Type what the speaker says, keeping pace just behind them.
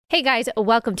Hey guys,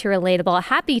 welcome to Relatable.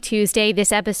 Happy Tuesday.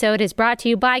 This episode is brought to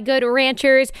you by Good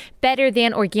Ranchers, better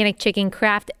than organic chicken,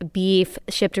 craft beef,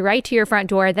 shipped right to your front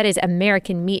door. That is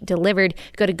American meat delivered.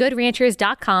 Go to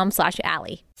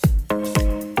goodranchers.com/Allie.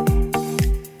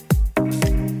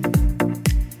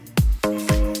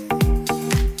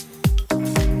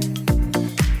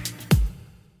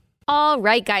 All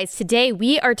right, guys, today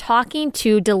we are talking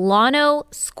to Delano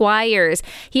Squires.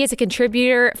 He is a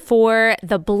contributor for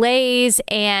The Blaze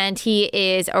and he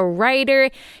is a writer.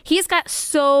 He's got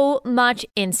so much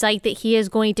insight that he is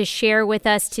going to share with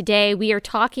us today. We are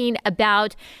talking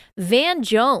about Van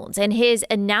Jones and his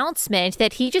announcement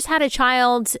that he just had a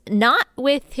child, not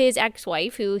with his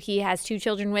ex-wife, who he has 2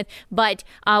 children with, but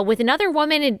with another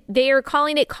woman. And they are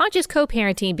calling it conscious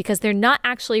co-parenting because they're not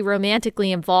actually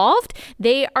romantically involved.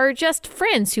 They are just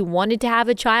friends who wanted to have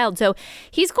a child. So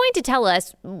he's going to tell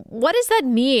us, what does that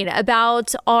mean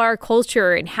about our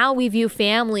culture and how we view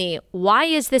family? Why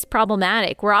is this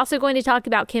problematic? We're also going to talk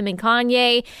about Kim and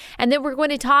Kanye. And then we're going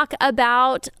to talk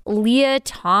about Lia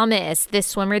Thomas, this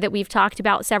swimmer that we've talked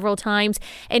about several times,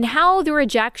 and how the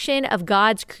rejection of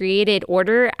God's created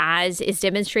order, as is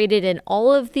demonstrated in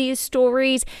all of these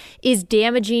stories, is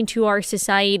damaging to our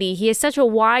society. He is such a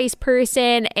wise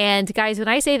person. And guys, when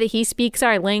I say that he speaks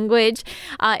our language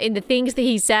in the things that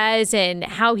he says and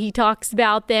how he talks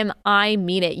about them, I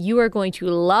mean it. You are going to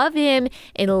love him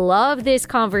and love this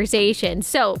conversation.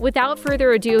 So without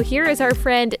further ado, here is our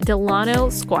friend Delano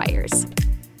Squires.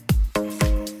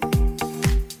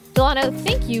 Delano,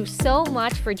 thank you so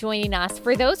much for joining us.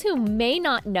 For those who may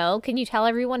not know, can you tell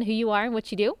everyone who you are and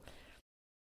what you do?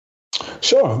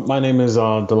 Sure. My name is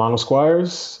Delano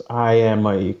Squires. I am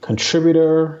a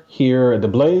contributor here at The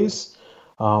Blaze.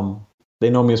 They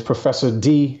know me as Professor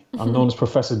D. I'm known as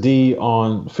Professor D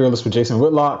on Fearless with Jason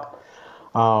Whitlock.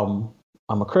 I'm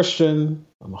a Christian.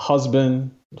 I'm a husband,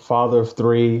 father of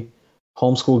 3,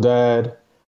 homeschool dad.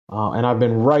 And I've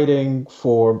been writing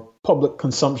for public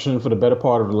consumption for the better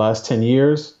part of the last 10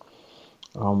 years.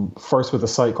 First with a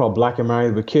site called Black and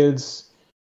Married with Kids.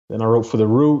 Then I wrote for The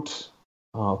Root,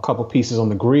 a couple pieces on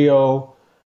The Griot.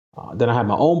 Then I had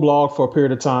my own blog for a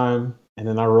period of time. And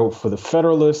then I wrote for The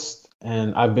Federalist.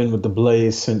 And I've been with The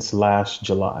Blaze since last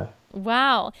July.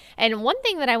 Wow. And one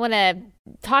thing that I want to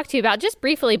talk to you about just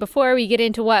briefly before we get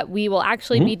into what we will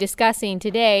actually be discussing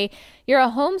today, you're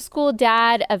a homeschool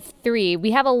dad of 3.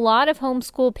 We have a lot of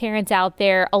homeschool parents out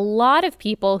there, a lot of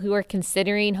people who are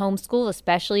considering homeschool,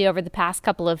 especially over the past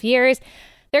couple of years.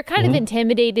 They're kind of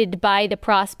intimidated by the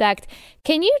prospect.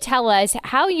 Can you tell us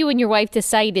how you and your wife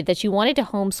decided that you wanted to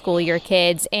homeschool your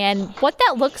kids and what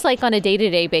that looks like on a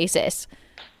day-to-day basis?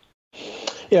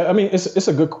 Yeah, I mean, it's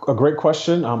a great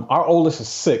question. Our oldest is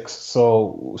 6,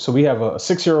 so we have a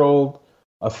 6-year-old,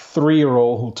 a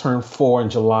 3-year-old who turned 4 in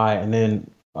July, and then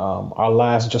our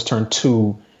last just turned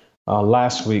 2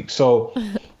 last week. So,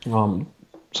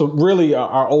 so really,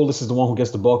 our oldest is the one who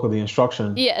gets the bulk of the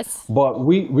instruction. Yes. But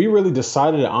we really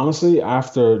decided, honestly,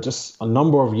 after just a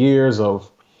number of years of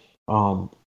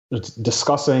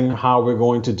discussing how we're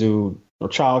going to do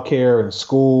childcare and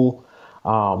school.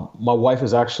 My wife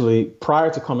is actually, prior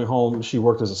to coming home, she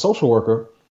worked as a social worker.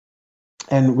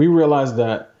 And we realized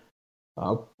that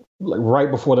right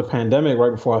before the pandemic,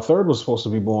 right before our 3rd was supposed to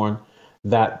be born,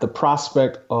 that the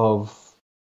prospect of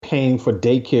paying for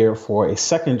daycare for a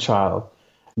 2nd child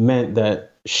meant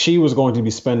that she was going to be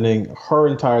spending her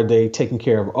entire day taking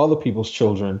care of other people's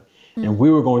children. And we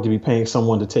were going to be paying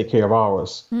someone to take care of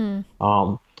ours.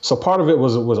 So part of it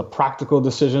was a practical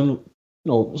decision,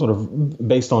 sort of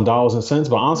based on dollars and cents.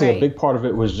 But honestly, a big part of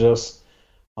it was just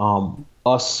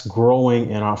us growing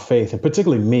in our faith, and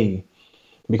particularly me,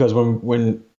 because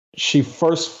when she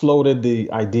first floated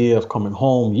the idea of coming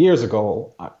home years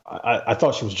ago, I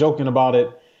thought she was joking about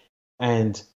it.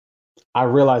 And I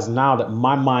realized now that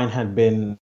my mind had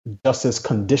been just as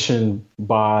conditioned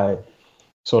by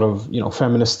sort of,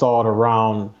 feminist thought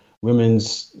around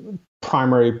women's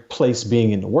primary place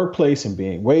being in the workplace and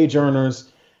being wage earners.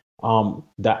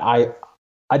 That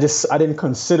I didn't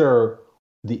consider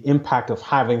the impact of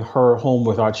having her home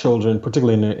with our children,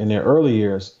 particularly in their early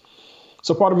years.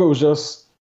 So part of it was just,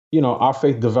 our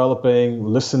faith developing,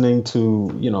 listening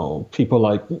to, people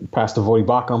like Pastor Vodi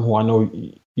Bakum, who I know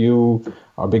you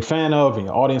are a big fan of, and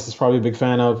your audience is probably a big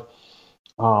fan of.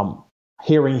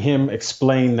 Hearing him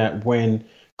explain that when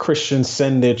Christians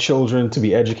send their children to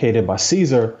be educated by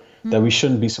Caesar, that we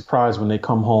shouldn't be surprised when they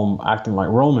come home acting like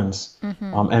Romans.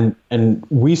 And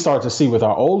we start to see with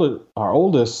our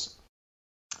oldest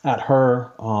at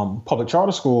her public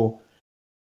charter school,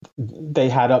 they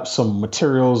had up some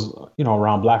materials,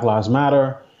 around Black Lives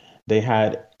Matter. They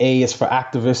had A is for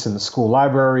activists in the school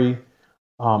library.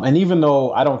 And even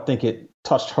though I don't think it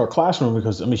touched her classroom,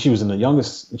 because I mean, she was in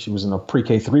a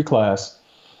pre-K 3 class.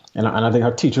 And I think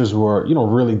her teachers were,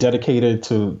 really dedicated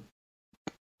to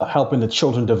helping the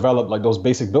children develop like those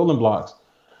basic building blocks.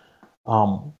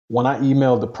 When I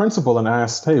emailed the principal and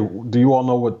asked, hey, do you all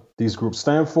know what these groups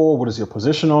stand for? What is your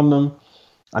position on them?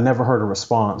 I never heard a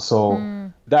response.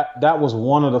 So that was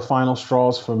one of the final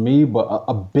straws for me. But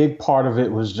a big part of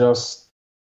it was just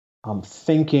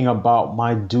thinking about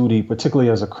my duty, particularly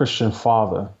as a Christian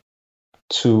father,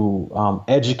 to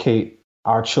educate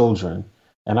our children.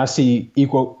 And I see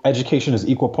education as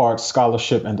equal parts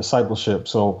scholarship and discipleship.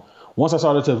 So once I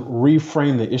started to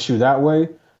reframe the issue that way,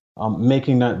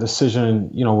 making that decision,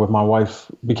 with my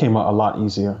wife became a lot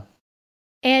easier.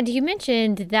 And you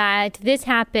mentioned that this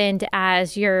happened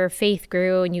as your faith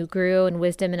grew and you grew in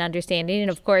wisdom and understanding.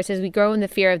 And of course, as we grow in the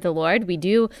fear of the Lord, we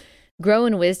do grow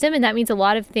in wisdom, and that means a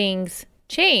lot of things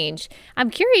change.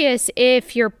 I'm curious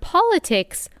if your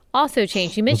politics also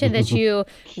changed. You mentioned that you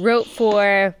wrote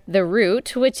for The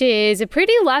Root, which is a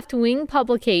pretty left-wing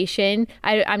publication.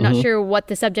 I'm not sure what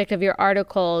the subject of your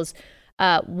articles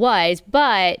was,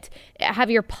 but have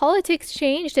your politics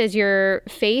changed as your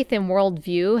faith and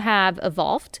worldview have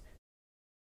evolved?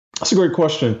 That's a great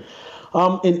question.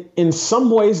 In some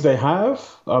ways they have.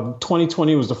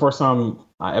 2020 was the first time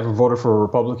I ever voted for a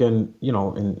Republican,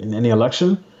 in any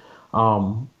election.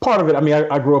 Part of it, I mean,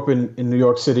 I grew up in New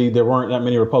York City. There weren't that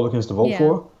many Republicans to vote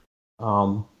for.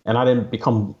 And I didn't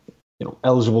become,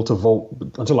 eligible to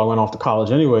vote until I went off to college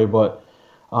anyway. But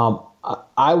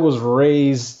I was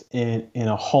raised in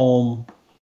a home,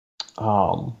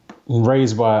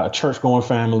 raised by a church-going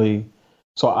family.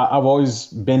 So I've always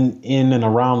been in and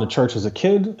around the church as a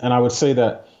kid. And I would say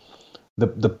that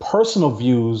the personal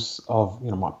views of,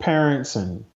 my parents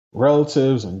and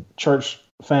relatives and church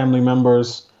family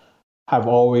members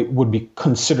would be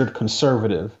considered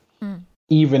conservative,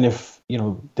 even if,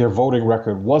 their voting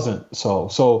record wasn't so.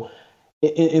 So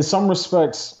in some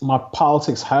respects, my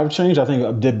politics have changed. I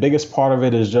think the biggest part of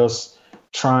it is just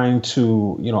trying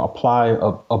to, apply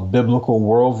a biblical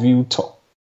worldview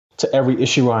to every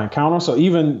issue I encounter. So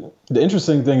even the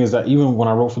interesting thing is that even when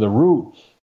I wrote for The Root,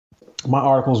 my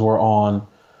articles were on,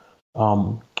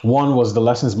 one was the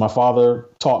lessons my father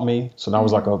taught me. So that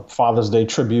was like a Father's Day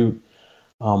tribute.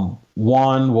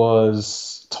 One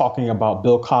was talking about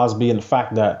Bill Cosby and the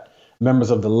fact that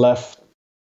members of the left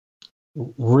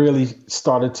really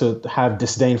started to have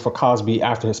disdain for Cosby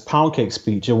after his pound cake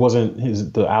speech. It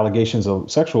wasn't the allegations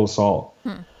of sexual assault.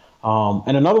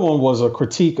 And another one was a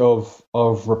critique of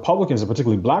Republicans, and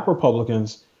particularly Black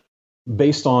Republicans,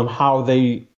 based on how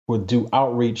they would do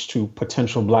outreach to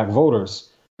potential Black voters.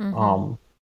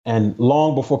 And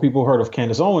long before people heard of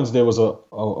Candace Owens, there was a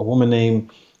woman named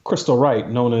Crystal Wright,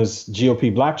 known as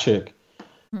GOP Black Chick.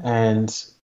 And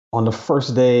on the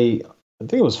first day, I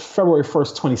think it was February 1st,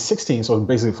 2016, so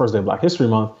basically the first day of Black History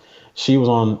Month, she was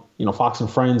on, Fox and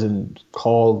Friends and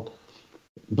called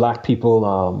Black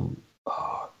people,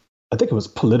 I think it was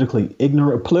politically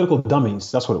ignorant, political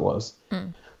dummies. That's what it was.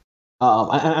 And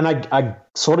I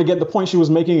sort of get the point she was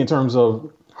making in terms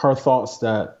of her thoughts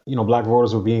that, Black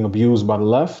voters were being abused by the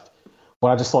left. But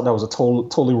I just thought that was a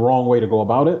totally wrong way to go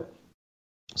about it.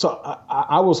 So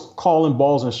I was calling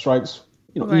balls and strikes,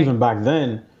 even back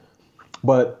then.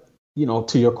 But,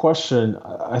 to your question,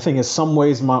 I think in some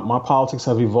ways my politics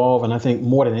have evolved. And I think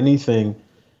more than anything,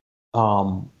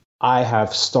 I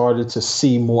have started to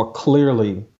see more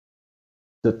clearly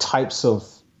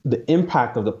the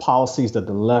impact of the policies that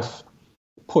the left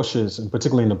pushes, and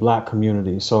particularly in the Black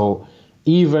community. So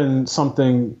even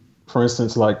something, for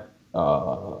instance, like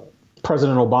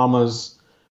President Obama's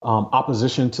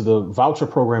opposition to the voucher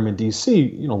program in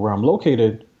DC, where I'm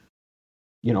located,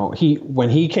 when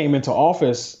he came into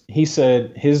office, he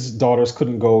said his daughters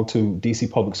couldn't go to DC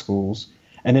public schools.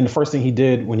 And then the first thing he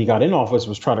did when he got in office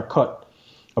was try to cut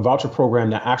a voucher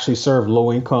program that actually served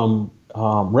low-income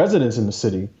residents in the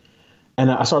city.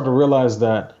 And I started to realize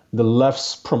that the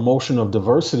left's promotion of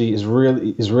diversity is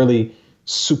really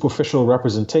superficial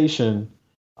representation,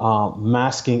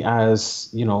 masking as,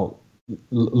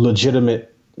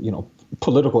 legitimate,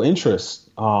 political interests.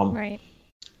 And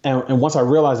once I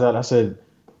realized that, I said,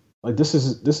 like, this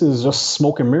is just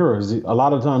smoke and mirrors. A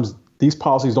lot of times these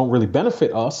policies don't really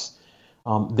benefit us.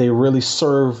 They really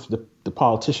serve the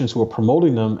politicians who are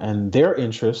promoting them and their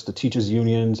interests, the teachers'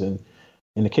 unions, and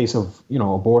in the case of,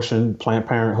 abortion, Planned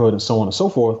Parenthood, and so on and so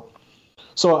forth.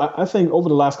 So I think over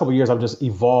the last couple of years, I've just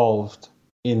evolved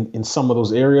in some of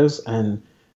those areas. And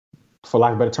for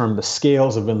lack of a better term, the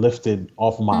scales have been lifted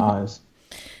off of my eyes.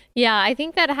 Yeah, I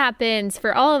think that happens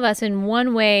for all of us in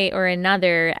one way or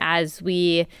another as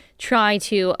we try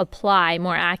to apply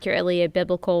more accurately a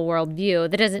biblical worldview.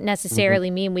 That doesn't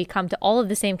necessarily mean we come to all of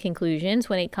the same conclusions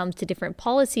when it comes to different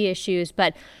policy issues,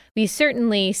 but we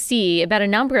certainly see about a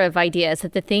number of ideas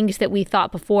that the things that we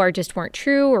thought before just weren't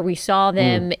true, or we saw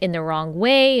them in the wrong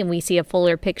way, and we see a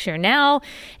fuller picture now.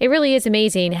 It really is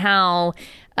amazing how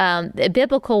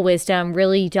biblical wisdom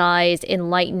really does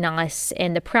enlighten us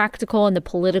in the practical and the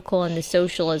political and the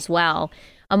social as well.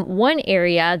 One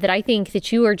area that I think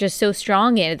that you are just so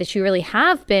strong in, that you really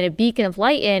have been a beacon of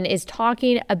light in, is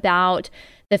talking about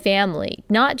the family,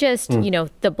 not just,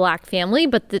 the Black family,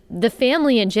 but the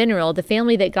family in general, the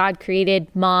family that God created,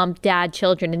 mom, dad,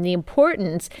 children, and the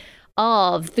importance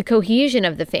of the cohesion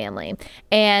of the family.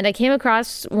 And I came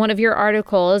across one of your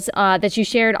articles that you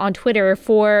shared on Twitter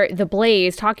for The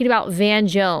Blaze, talking about Van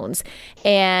Jones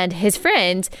and his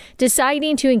friends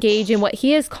deciding to engage in what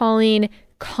he is calling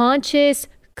conscious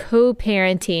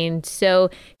co-parenting. So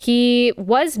he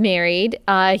was married.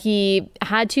 He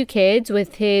had 2 kids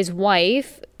with his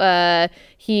wife.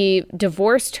 He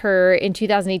divorced her in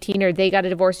 2018, or they got a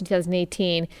divorce in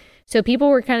 2018. So people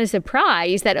were kind of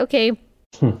surprised that, okay,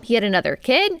 he had another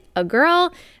kid, a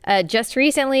girl, just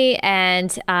recently, and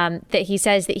that he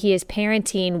says that he is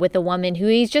parenting with a woman who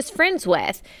he's just friends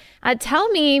with. Tell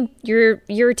me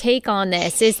your take on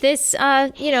this. Is this,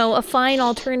 a fine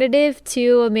alternative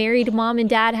to a married mom and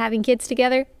dad having kids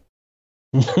together?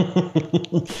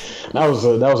 That was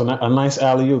a nice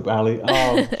alley-oop, Allie.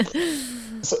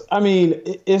 So, I mean,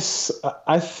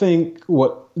 I think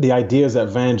what the ideas that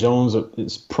Van Jones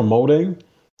is promoting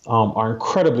are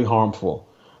incredibly harmful,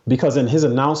 because in his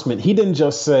announcement, he didn't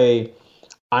just say,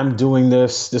 I'm doing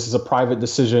this. This is a private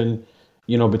decision,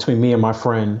 between me and my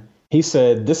friend. He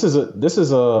said, this is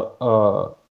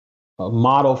a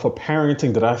model for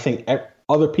parenting that I think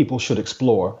other people should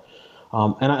explore.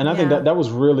 I think that was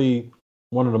really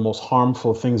one of the most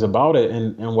harmful things about it.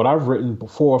 And what I've written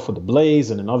before for The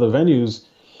Blaze and in other venues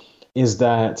is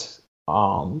that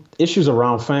issues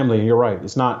around family, and you're right,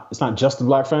 it's not just the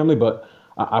Black family, but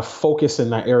I focus in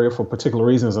that area for particular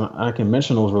reasons, and I can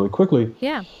mention those really quickly.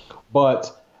 Yeah.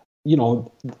 But,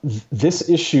 this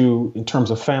issue in terms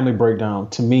of family breakdown,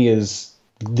 to me, is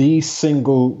the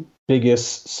single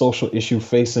biggest social issue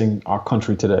facing our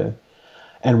country today.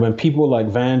 And when people like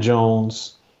Van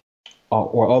Jones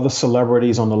or other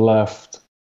celebrities on the left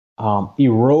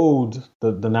erode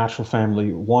the natural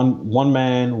family, one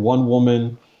man, one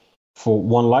woman for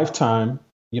one lifetime,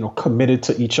 committed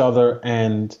to each other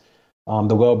and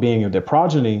the well-being of their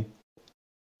progeny,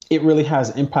 it really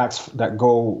has impacts that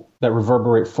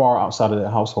reverberate far outside of their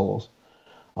households.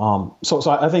 So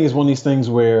I think it's one of these things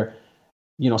where,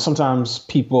 sometimes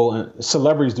people and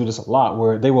celebrities do this a lot,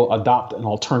 where they will adopt an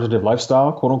alternative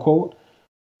lifestyle, quote unquote,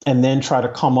 and then try to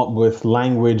come up with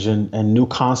language and new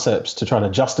concepts to try to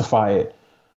justify it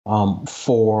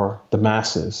for the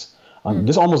masses.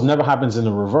 This almost never happens in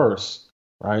the reverse,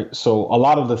 right? So a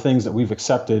lot of the things that we've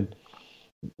accepted,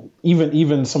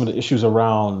 even some of the issues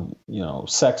around,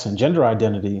 sex and gender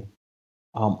identity,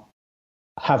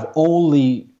 have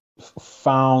only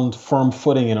found firm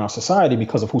footing in our society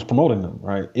because of who's promoting them,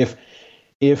 right?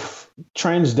 If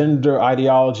transgender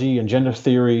ideology and gender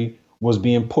theory was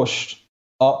being pushed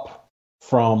up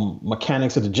from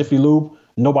mechanics at the Jiffy Lube,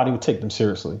 nobody would take them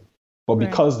seriously. But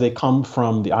because they come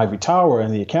from the ivory tower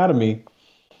and the academy,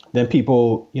 then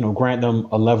people, grant them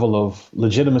a level of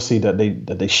legitimacy that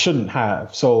they shouldn't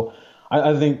have. So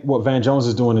I think what Van Jones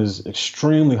is doing is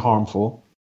extremely harmful.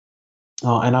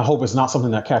 And I hope it's not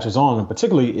something that catches on, and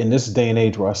particularly in this day and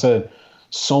age where I said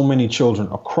so many children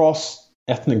across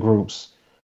ethnic groups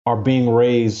are being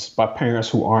raised by parents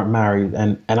who aren't married.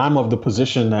 And I'm of the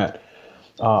position that,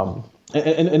 and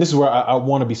this is where I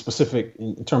want to be specific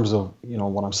in terms of,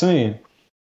 what I'm saying.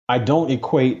 I don't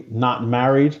equate not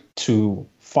married to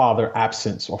father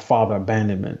absence or father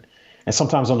abandonment. And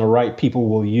sometimes on the right, people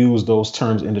will use those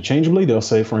terms interchangeably. They'll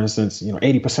say, for instance,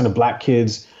 80% of Black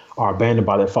kids are abandoned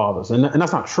by their fathers. And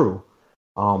that's not true.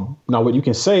 Now, what you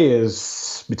can say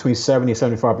is between 70 and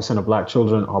 75% of Black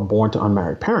children are born to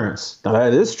unmarried parents. Now,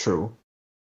 that is true.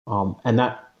 And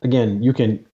that, again, you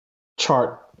can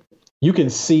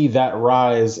see that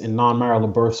rise in non-marital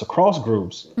births across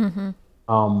groups. Mm-hmm.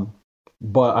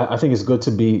 But I think it's good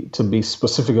to be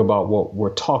specific about what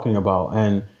we're talking about.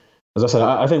 And as I said,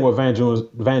 I think what Van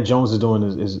Jones is doing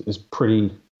is pretty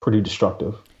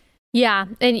destructive. Yeah.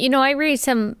 And, I raised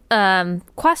some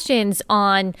questions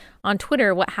on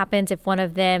Twitter. What happens if one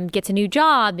of them gets a new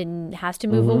job and has to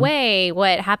move away?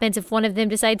 What happens if one of them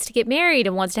decides to get married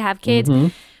and wants to have kids?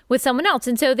 with someone else.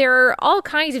 And so there are all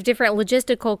kinds of different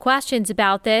logistical questions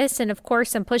about this. And of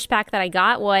course, some pushback that I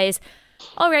got was,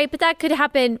 all right, but that could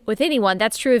happen with anyone.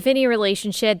 That's true of any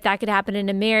relationship. That could happen in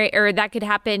a marriage, or that could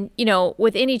happen,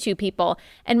 with any two people.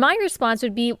 And my response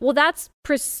would be, well, that's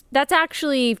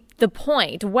actually the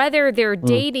point, whether they're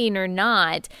dating or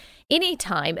not.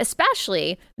 Anytime,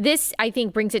 especially this, I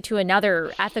think, brings it to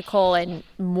another ethical and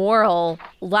moral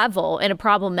level in a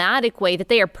problematic way, that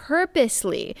they are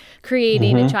purposely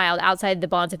creating a child outside the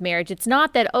bonds of marriage. It's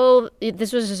not that,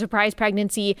 this was a surprise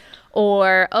pregnancy,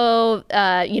 or,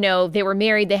 they were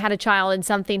married, they had a child and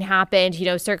something happened,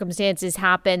 circumstances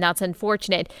happen. That's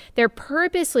unfortunate. They're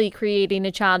purposely creating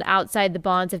a child outside the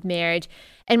bonds of marriage.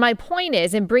 And my point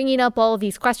is, in bringing up all of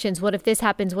these questions, what if this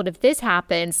happens? What if this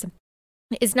happens?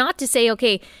 Is not to say,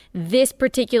 okay, this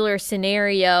particular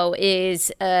scenario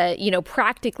is,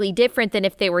 practically different than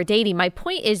if they were dating. My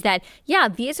point is that,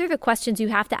 these are the questions you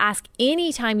have to ask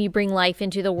anytime you bring life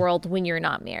into the world when you're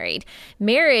not married.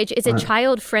 Marriage is a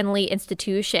child-friendly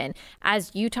institution.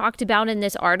 As you talked about in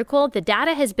this article, the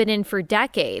data has been in for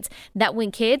decades that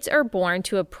when kids are born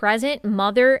to a present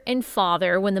mother and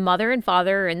father, when the mother and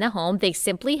father are in the home, they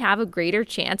simply have a greater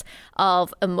chance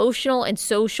of emotional and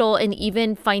social and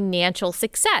even financial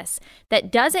success.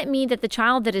 That doesn't mean that the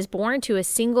child that is born to a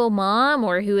single mom,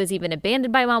 or who is even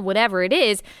abandoned by mom, whatever it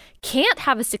is, can't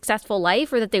have a successful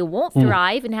life, or that they won't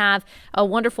thrive and have a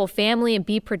wonderful family and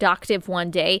be productive one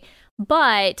day.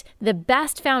 But the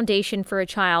best foundation for a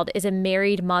child is a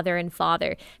married mother and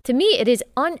father. To me, it is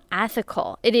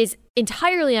unethical. It is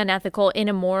entirely unethical and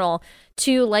immoral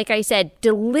to, like I said,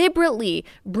 deliberately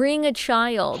bring a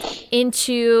child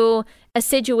into a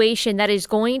situation that is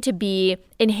going to be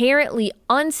inherently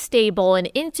unstable and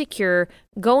insecure,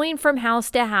 going from house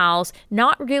to house,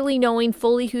 not really knowing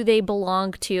fully who they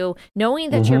belong to, knowing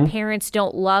that your parents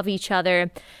don't love each other.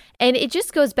 And it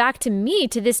just goes back to me,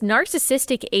 to this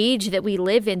narcissistic age that we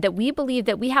live in, that we believe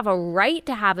that we have a right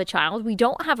to have a child. We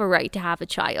don't have a right to have a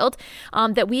child.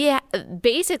 That we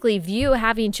basically view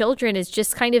having children as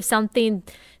just kind of something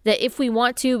that if we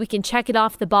want to, we can check it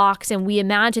off the box. And we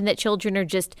imagine that children are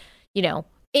just,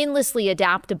 endlessly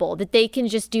adaptable, that they can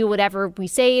just do whatever we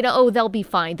say, they'll be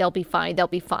fine, they'll be fine, they'll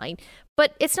be fine.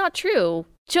 But it's not true.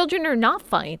 Children are not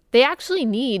fine. They actually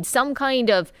need some kind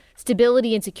of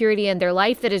stability and security in their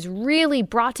life that is really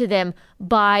brought to them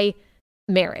by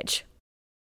marriage.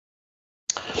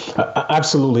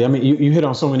 Absolutely. I mean, you hit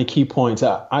on so many key points.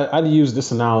 I'd use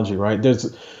this analogy, right? There's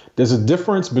a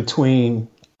difference between,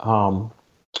 someone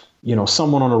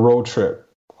on a road trip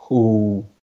who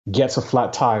gets a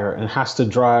flat tire and has to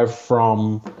drive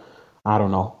from,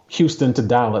 Houston to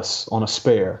Dallas on a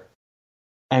spare,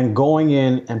 and going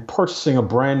in and purchasing a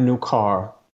brand new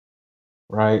car,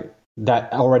 right,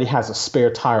 that already has a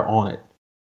spare tire on it,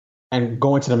 and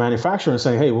going to the manufacturer and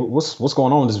saying, hey, what's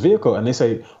going on with this vehicle? And they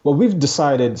say, well, we've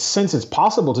decided, since it's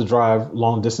possible to drive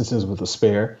long distances with a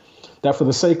spare, that for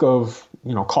the sake of,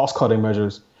 cost cutting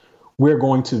measures, we're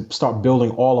going to start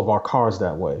building all of our cars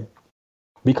that way.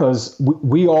 Because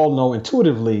we all know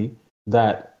intuitively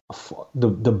that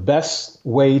the best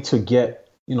way to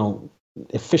get,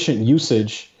 efficient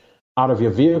usage out of your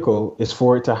vehicle is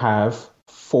for it to have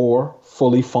 4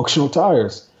 fully functional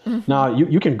tires. Now,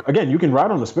 you can ride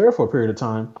on the spare for a period of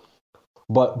time,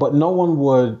 but no one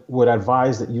would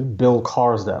advise that you build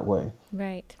cars that way.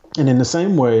 Right. And in the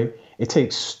same way, it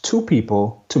takes 2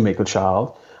 people to make a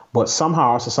child, but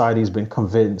somehow our society has been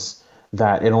convinced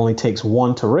that it only takes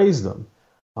 1 to raise them.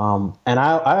 And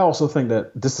I also think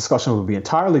that this discussion would be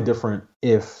entirely different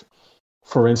if,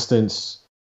 for instance,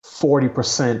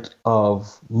 40%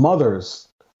 of mothers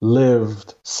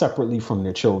lived separately from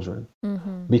their children,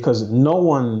 because no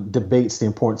one debates the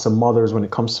importance of mothers when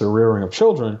it comes to the rearing of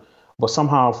children, but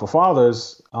somehow for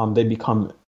fathers, they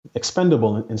become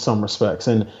expendable in some respects.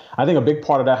 And I think a big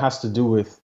part of that has to do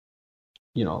with,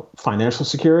 financial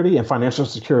security, and financial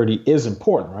security is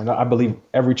important, right? I believe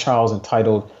every child is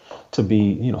entitled to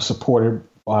be, supported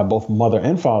by both mother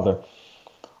and father.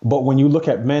 But when you look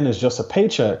at men as just a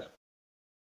paycheck,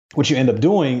 what you end up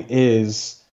doing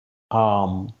is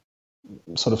sort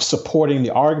of supporting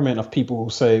the argument of people who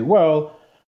say, well,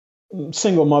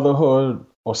 single motherhood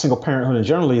or single parenthood in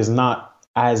generally is not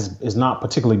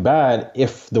particularly bad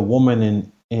if the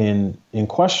woman in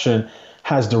question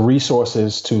has the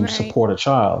resources to support a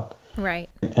child. Right.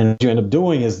 And what you end up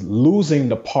doing is losing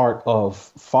the part of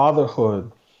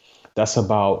fatherhood that's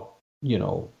about,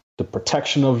 the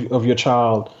protection of your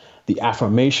child, the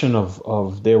affirmation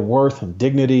of their worth and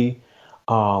dignity,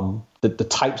 the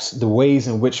ways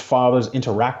in which fathers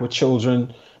interact with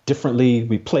children, differently.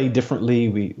 We play differently.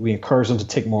 We encourage them to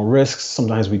take more risks.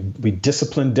 Sometimes we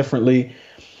discipline differently.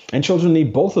 And children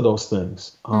need both of those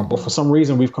things. But for some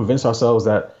reason, we've convinced ourselves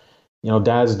that,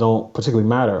 dads don't particularly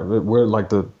matter. We're like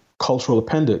the cultural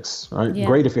appendix, right? Yeah.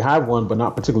 Great if you have one, but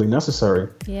not particularly necessary.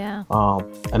 Yeah.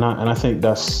 And I think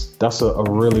that's a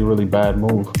really, really bad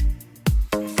move.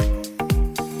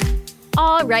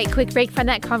 All right, quick break from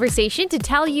that conversation to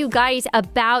tell you guys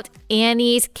about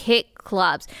Annie's Kit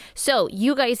Clubs. So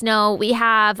you guys know we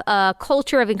have a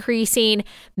culture of increasing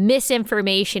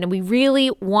misinformation, and we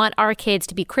really want our kids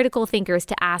to be critical thinkers,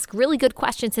 to ask really good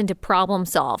questions and to problem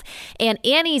solve. And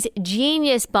Annie's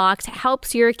Genius Box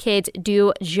helps your kids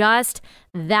do just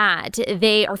that.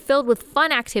 They are filled with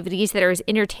fun activities that are as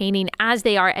entertaining as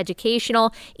they are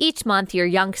educational. Each month, your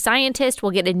young scientist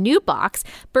will get a new box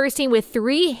bursting with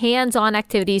 3 hands-on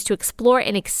activities to explore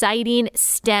an exciting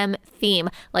STEM theme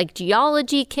like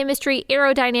geology, chemistry,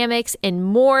 aerodynamics, and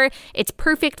more. It's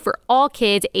perfect for all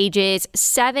kids ages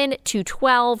 7 to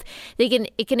 12.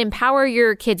 It can empower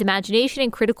your kids' imagination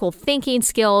and critical thinking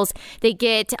skills. They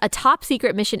get a top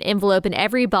secret mission envelope in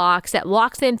every box that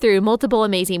walks them through multiple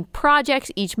amazing projects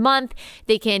each month.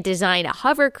 They can design a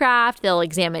hovercraft, they'll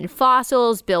examine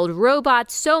fossils, build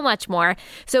robots, so much more.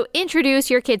 So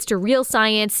introduce your kids to real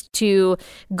science, to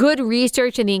good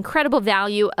research, and the incredible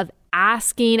value of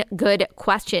asking good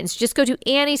questions. Just go to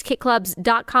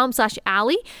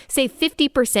annieskitclubs.com/Allie. Save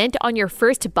 50% on your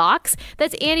first box.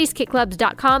 That's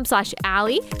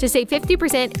annieskitclubs.com/Allie to save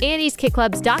 50%.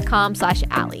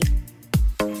 annieskitclubs.com/Allie.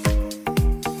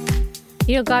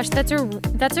 Gosh,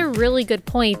 that's a really good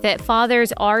point, that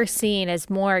fathers are seen as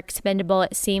more expendable,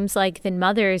 it seems like, than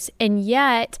mothers. And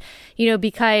yet,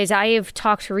 because I have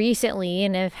talked recently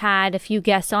and have had a few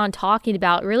guests on talking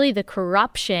about really the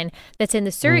corruption that's in the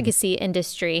surrogacy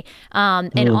industry.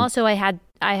 And also I had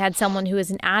someone who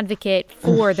is an advocate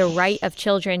for the right of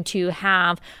children to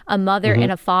have a mother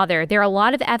and a father. There are a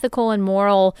lot of ethical and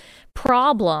moral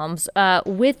problems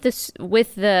with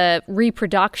the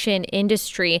reproduction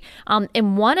industry.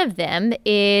 And one of them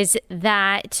is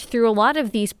that through a lot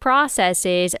of these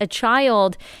processes, a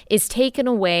child is taken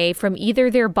away from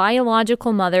either their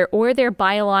biological mother or their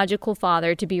biological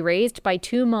father to be raised by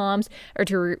 2 moms or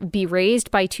to be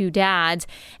raised by 2 dads.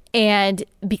 And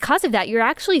because of that, you're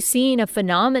actually seeing a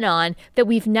phenomenon that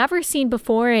we've never seen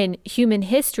before in human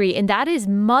history, and that is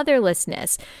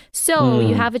motherlessness. So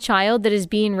you have a child that is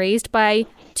being raised by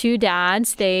 2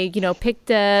 dads. They, picked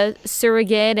a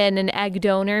surrogate and an egg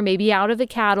donor, maybe out of a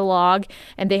catalog,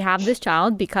 and they have this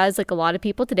child because, like a lot of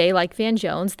people today, like Van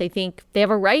Jones, they think they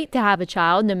have a right to have a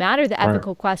child, no matter the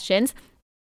ethical questions.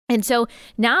 And so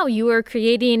now you are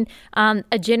creating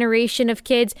a generation of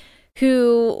kids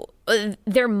who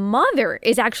their mother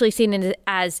is actually seen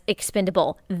as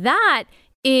expendable. That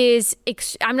is,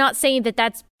 I'm not saying that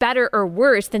that's better or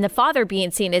worse than the father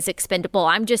being seen as expendable.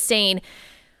 I'm just saying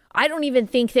I don't even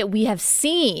think that we have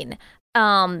seen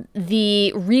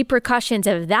the repercussions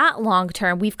of that long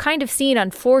term. We've kind of seen,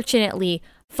 unfortunately,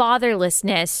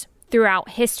 fatherlessness throughout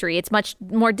history. It's much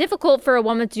more difficult for a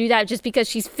woman to do that just because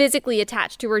she's physically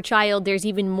attached to her child. There's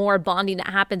even more bonding that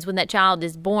happens when that child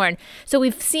is born. So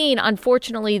we've seen,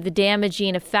 unfortunately, the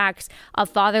damaging effects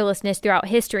of fatherlessness throughout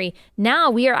history. Now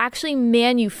we are actually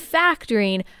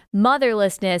manufacturing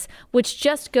motherlessness, which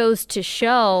just goes to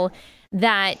show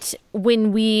that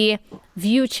when we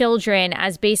view children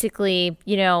as basically,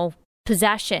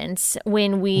 possessions,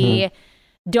 when we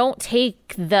don't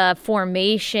take the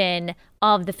formation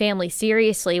of the family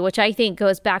seriously, which I think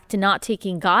goes back to not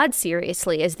taking God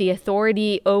seriously as the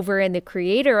authority over and the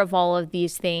creator of all of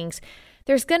these things,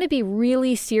 there's going to be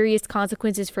really serious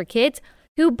consequences for kids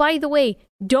who, by the way,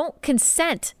 don't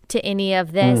consent to any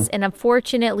of this and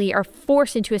unfortunately are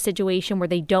forced into a situation where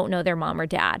they don't know their mom or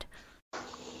dad.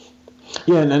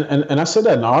 Yeah, and I said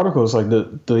that in the article. It's like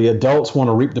the adults want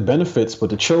to reap the benefits, but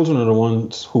the children are the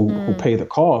ones who pay the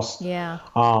cost. Yeah.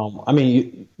 I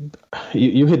mean,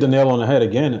 you hit the nail on the head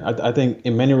again. I think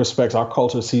in many respects, our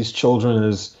culture sees children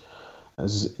as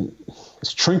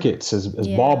trinkets, as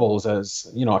baubles,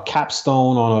 as a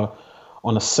capstone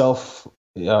on a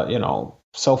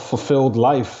self-fulfilled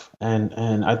life.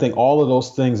 And I think all of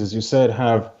those things, as you said,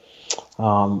 have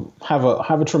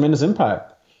a tremendous impact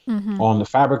on the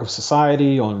fabric of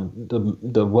society, on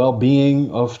the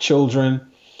well-being of children.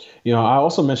 I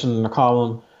also mentioned in the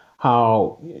column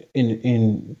how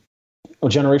in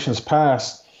generations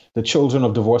past, the children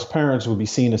of divorced parents would be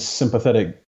seen as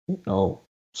sympathetic,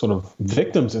 sort of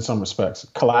victims in some respects,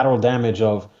 collateral damage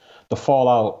of the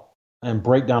fallout and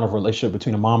breakdown of relationship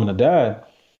between a mom and a dad.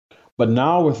 But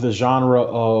now with the genre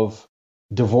of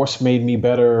Divorce Made Me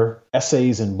Better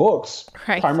essays and books,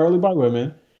 Right. primarily by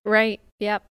women. Right.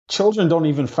 Yep. Children don't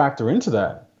even factor into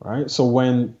that, right? So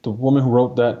when the woman who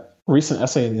wrote that recent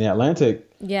essay in The Atlantic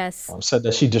Yes. said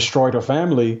that she destroyed her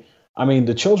family, I mean,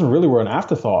 the children really were an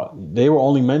afterthought. They were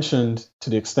only mentioned to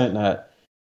the extent that,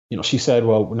 she said,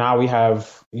 well, now we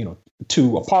have,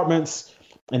 2 apartments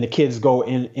and the kids go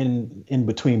in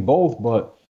between both.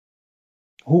 But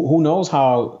who knows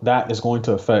how that is going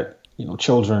to affect,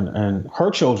 children and her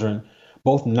children,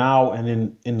 both now and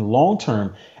in the long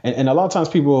term. And a lot of times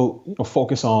people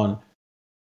focus on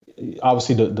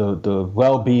obviously the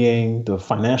well-being, the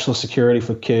financial security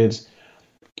for kids.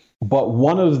 But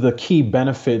one of the key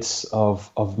benefits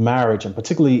of marriage, and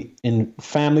particularly in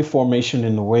family formation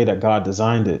in the way that God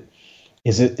designed it,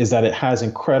 is that it has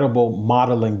incredible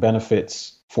modeling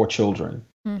benefits for children.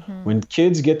 Mm-hmm. When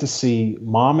kids get to see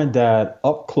mom and dad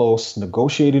up close,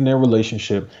 negotiating their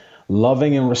relationship,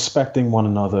 loving and respecting one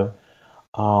another,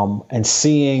 and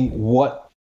seeing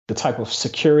what the type of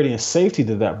security and safety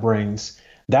that brings,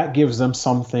 that gives them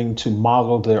something to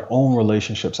model their own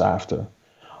relationships after.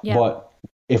 Yeah. But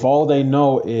if all they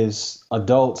know is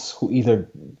adults who either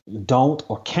don't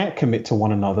or can't commit to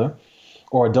one another,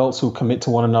 or adults who commit to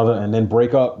one another and then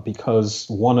break up because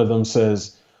one of them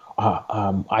says,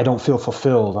 I don't feel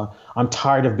fulfilled. I'm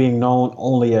tired of being known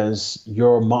only as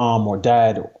your mom or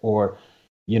dad or,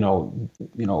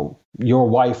 your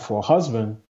wife or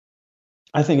husband.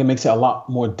 I think it makes it a lot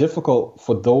more difficult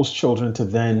for those children to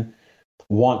then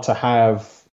want to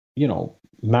have,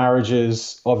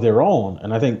 marriages of their own.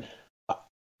 And I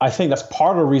think that's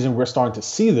part of the reason we're starting to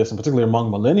see this, and particularly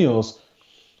among millennials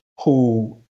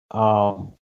who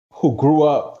grew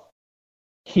up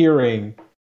hearing,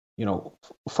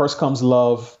 first comes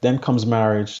love, then comes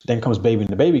marriage, then comes baby in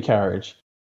the baby carriage,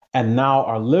 and now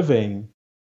are living.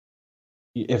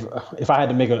 If I had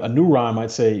to make a new rhyme,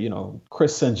 I'd say,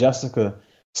 Chris and Jessica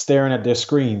staring at their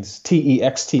screens,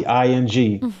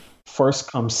 TEXTING.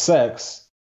 First comes sex,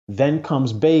 then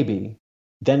comes baby,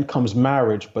 then comes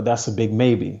marriage, but that's a big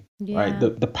maybe, right?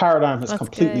 The paradigm has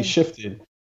completely shifted,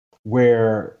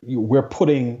 where we're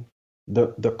putting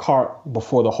the cart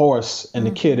before the horse, and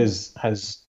the kid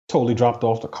has totally dropped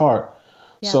off the cart.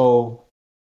 Yeah. So,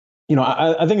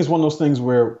 I think it's one of those things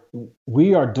where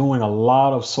we are doing a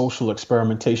lot of social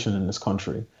experimentation in this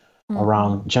country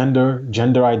around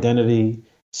gender identity,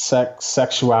 sex,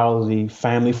 sexuality,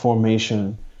 family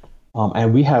formation,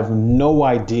 and we have no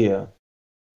idea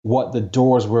what the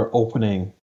doors we're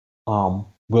opening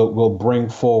will bring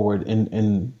forward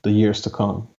in the years to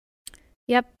come.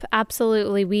 Yep,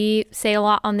 absolutely. We say a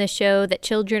lot on this show that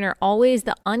children are always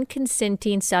the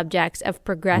unconsenting subjects of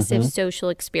progressive social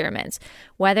experiments,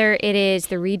 whether it is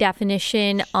the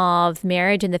redefinition of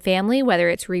marriage and the family, whether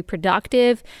it's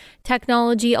reproductive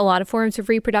technology, a lot of forms of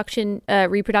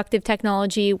reproductive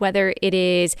technology, whether it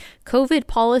is COVID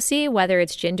policy, whether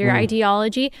it's gender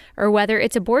ideology, or whether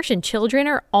it's abortion. Children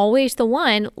are always the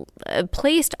one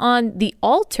placed on the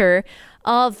altar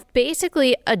of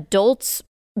basically adults'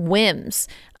 whims.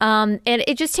 And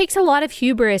it just takes a lot of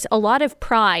hubris, a lot of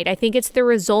pride. I think it's the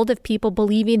result of people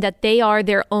believing that they are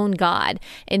their own God.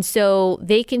 And so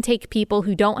they can take people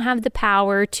who don't have the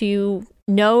power to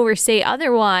know or say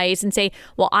otherwise and say,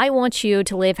 well, I want you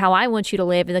to live how I want you to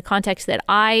live in the context that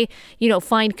I,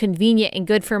 find convenient and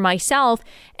good for myself,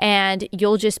 and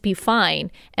you'll just be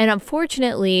fine. And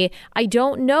unfortunately, I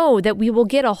don't know that we will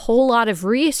get a whole lot of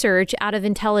research out of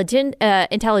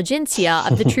intelligentsia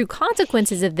of the true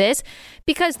consequences of this,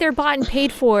 because they're bought and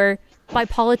paid for by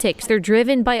politics. They're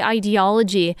driven by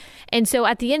ideology. And so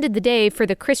at the end of the day, for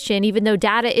the Christian, even though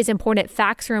data is important,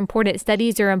 facts are important,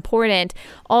 studies are important,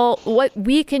 what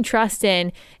we can trust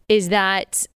in is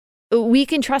that we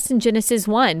can trust in Genesis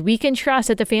 1. We can trust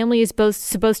that the family is both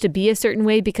supposed to be a certain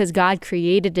way because God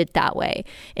created it that way.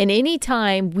 And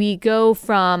anytime we go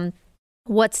from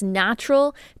what's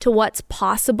natural to what's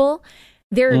possible,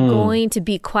 there are going to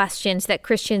be questions that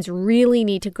Christians really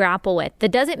need to grapple with.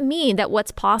 That doesn't mean that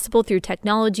what's possible through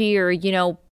technology or,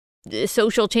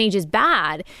 social change is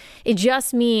bad. It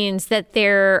just means that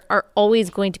there are always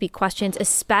going to be questions,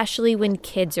 especially when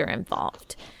kids are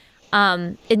involved.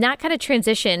 And that kind of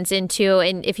transitions into,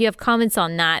 and if you have comments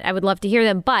on that, I would love to hear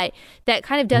them, but that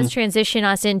kind of does transition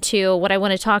us into what I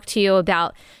want to talk to you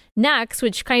about next,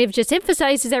 which kind of just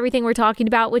emphasizes everything we're talking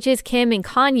about, which is Kim and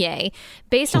Kanye.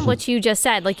 Based on what you just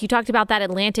said, like you talked about that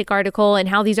Atlantic article and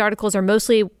how these articles are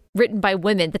mostly written by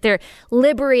women, that they're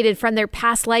liberated from their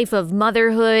past life of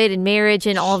motherhood and marriage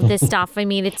and all of this stuff. I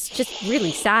mean, it's just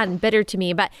really sad and bitter to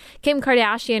me. But Kim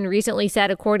Kardashian recently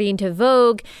said, according to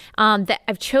Vogue, that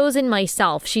I've chosen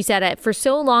myself. She said, for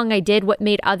so long, I did what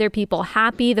made other people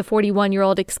happy, the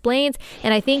 41-year-old explains.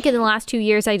 And I think in the last 2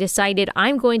 years, I decided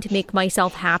I'm going to make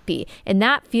myself happy. And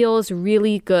that feels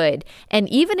really good. And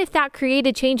even if that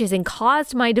created changes and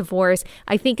caused my divorce,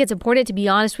 I think it's important to be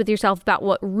honest with yourself about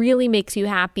what really makes you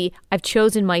happy. I've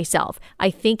chosen myself. I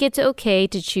think it's okay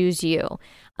to choose you.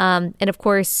 And of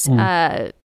course,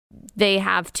 they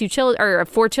have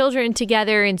 4 children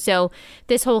together. And so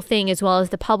this whole thing, as well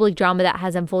as the public drama that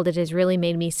has unfolded, has really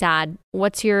made me sad.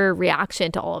 What's your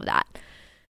reaction to all of that?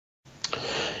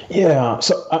 Yeah.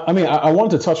 So, I mean, I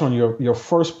wanted to touch on your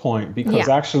first point because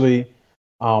actually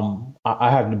I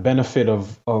had the benefit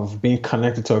of being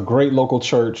connected to a great local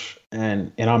church.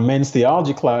 And in our men's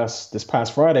theology class this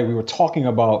past Friday, we were talking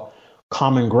about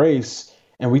common grace.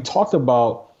 And we talked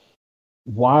about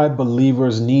why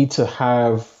believers need to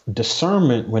have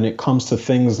discernment when it comes to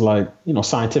things like,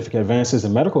 scientific advances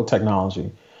in medical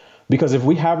technology. Because if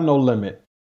we have no limit,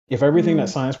 if everything that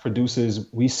science produces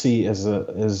we see as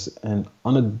an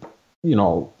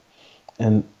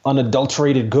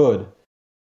unadulterated good,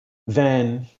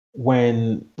 then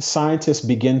when scientists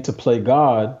begin to play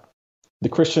God, the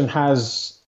Christian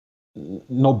has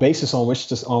no basis on which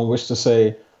to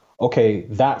say, okay,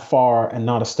 that far and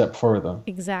not a step further.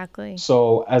 Exactly.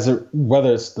 So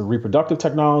whether it's the reproductive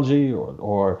technology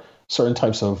or certain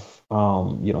types of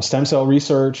stem cell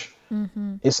research,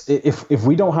 it's if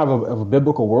we don't have a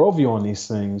biblical worldview on these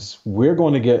things, we're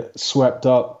going to get swept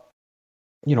up,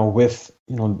 with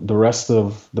the rest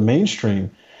of the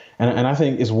mainstream. And I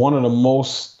think is one of the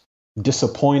most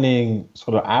disappointing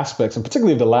sort of aspects, and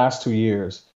particularly the last 2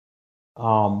 years,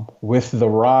 with the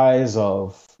rise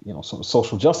of some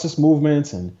social justice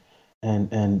movements and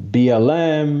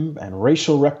BLM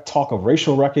and talk of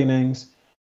racial reckonings.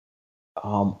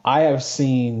 I have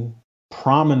seen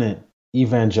prominent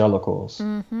evangelicals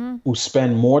who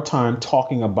spend more time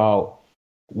talking about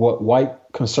what white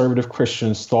conservative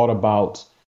Christians thought about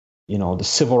the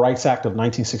Civil Rights Act of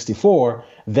 1964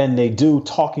 than they do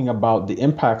talking about the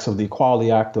impacts of the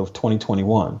Equality Act of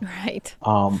 2021. Right.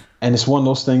 And it's one of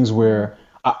those things where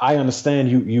I understand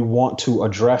you want to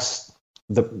address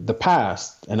the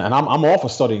past, and I'm all for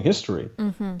studying history,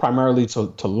 primarily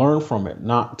to learn from it,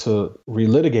 not to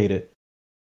relitigate it.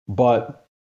 But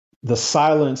the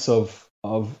silence of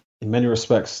in many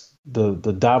respects, the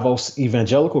Davos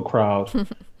evangelical crowd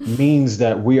means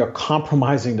that we are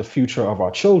compromising the future of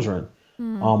our children.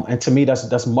 And to me,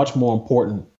 that's much more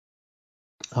important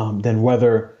than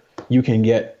whether you can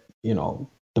get,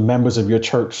 the members of your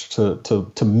church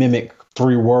to mimic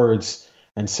 3 words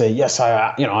and say, yes,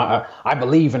 I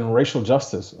believe in racial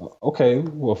justice. Okay,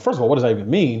 well, first of all, what does that even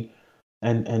mean?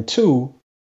 And 2,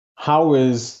 how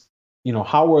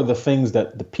are the things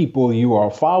that the people you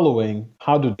are following,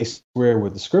 how do they square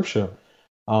with the scripture?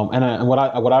 And what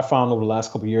I found over the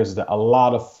last couple of years is that a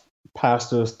lot of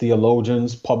pastors,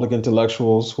 theologians, public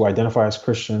intellectuals who identify as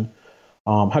Christian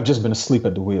have just been asleep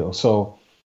at the wheel. So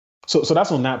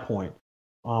that's on that point.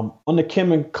 On the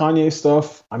Kim and Kanye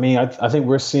stuff, I mean, I think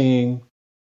we're seeing,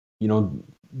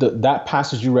 that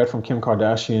passage you read from Kim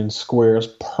Kardashian squares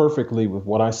perfectly with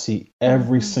what I see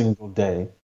every single day.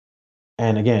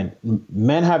 And again,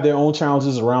 men have their own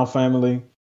challenges around family.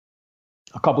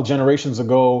 A couple generations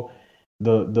ago,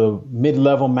 the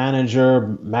mid-level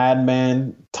manager,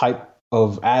 madman type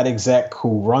of ad exec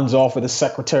who runs off with his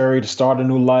secretary to start a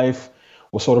new life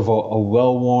was sort of a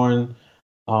well-worn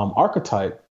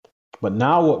archetype. But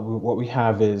now what we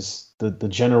have is the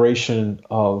generation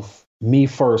of me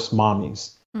first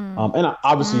mommies. And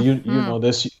obviously you know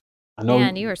this. I know.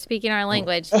 Man, you are speaking our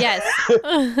language. Yes.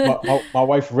 my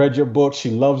wife read your book. She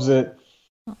loves it.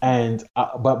 And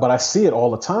but I see it all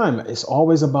the time. It's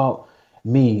always about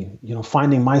me,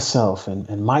 finding myself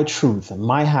and my truth and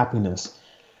my happiness.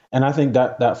 And I think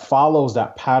that follows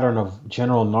that pattern of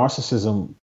general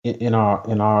narcissism in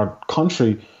our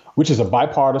country, which is a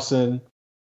bipartisan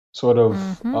sort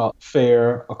of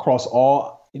fair across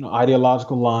all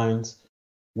ideological lines,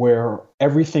 where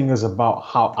everything is about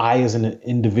how I as an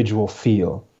individual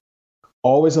feel,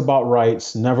 always about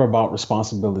rights, never about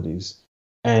responsibilities.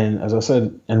 And as I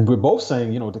said, and we're both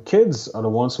saying, the kids are the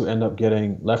ones who end up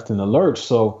getting left in the lurch.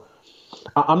 So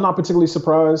I'm not particularly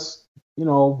surprised,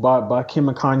 by Kim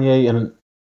and Kanye. And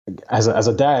as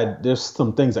a dad, there's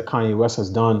some things that Kanye West has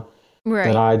done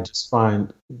that I just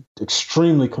find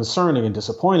extremely concerning and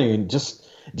disappointing. And just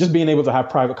being able to have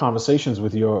private conversations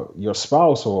with your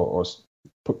spouse or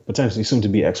potentially soon to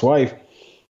be ex-wife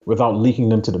without leaking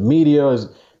them to the media.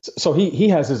 So he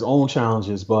has his own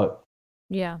challenges, but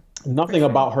Yeah. nothing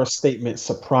about her statement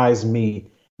surprised me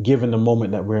given the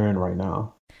moment that we're in right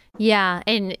now. Yeah.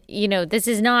 And, this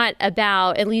is not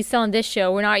about, at least on this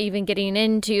show, we're not even getting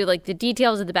into like the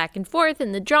details of the back and forth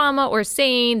and the drama, or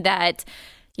saying that,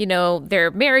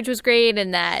 their marriage was great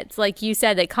and that, like you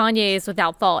said, that Kanye is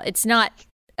without fault. It's not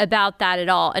about that at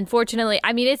all. Unfortunately,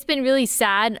 I mean, it's been really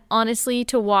sad, honestly,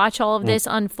 to watch all of this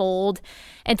unfold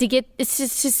and it's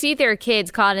just to see their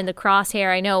kids caught in the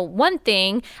crosshair. I know one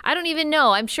thing, I don't even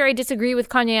know, I'm sure I disagree with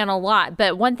Kanye on a lot,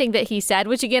 but one thing that he said,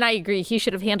 which again, I agree, he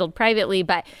should have handled privately,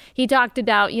 but he talked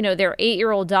about, their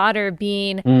 8-year-old daughter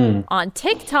being on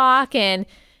TikTok, and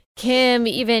Kim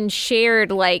even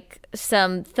shared like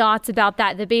some thoughts about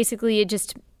that basically it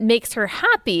just makes her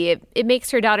happy. It makes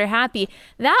her daughter happy.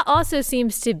 That also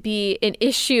seems to be an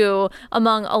issue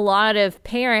among a lot of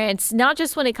parents, not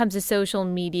just when it comes to social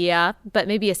media, but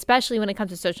maybe especially when it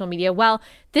comes to social media. Well,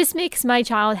 this makes my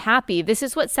child happy. This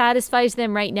is what satisfies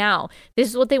them right now. This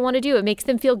is what they want to do. It makes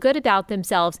them feel good about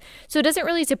themselves. So it doesn't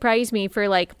really surprise me for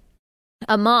like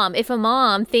a mom, if a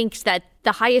mom thinks that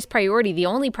the highest priority, the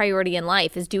only priority in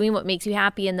life is doing what makes you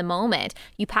happy in the moment,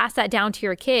 you pass that down to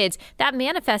your kids, that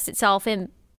manifests itself in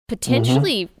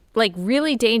potentially like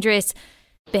really dangerous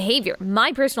behavior.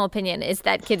 My personal opinion is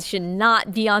that kids should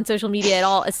not be on social media at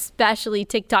all, especially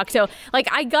TikTok. So like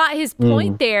I got his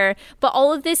point there, but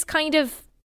all of this kind of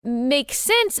makes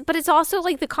sense, but it's also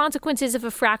like the consequences of a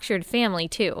fractured family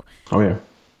too. Oh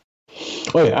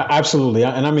yeah, absolutely.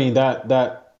 And I mean that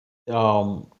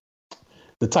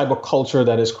the type of culture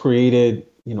that has created,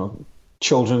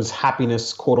 children's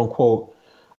happiness, quote unquote,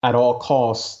 at all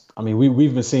costs. I mean,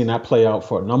 we've been seeing that play out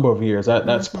for a number of years.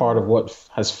 That's part of what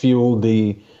has fueled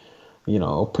the,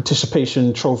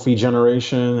 participation trophy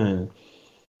generation, and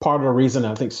part of the reason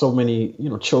I think so many,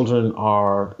 children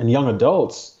and young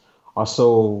adults are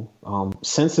so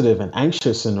sensitive and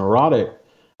anxious and neurotic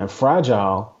and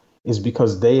fragile is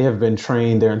because they have been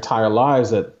trained their entire lives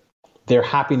that their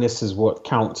happiness is what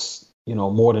counts,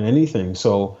 more than anything.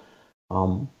 So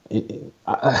that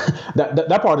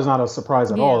part is not a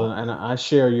surprise at all. And I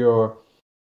share your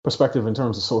perspective in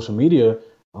terms of social media,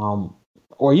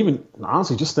 or even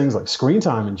honestly, just things like screen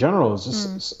time in general. Is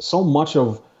just so much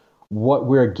of what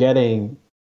we're getting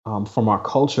from our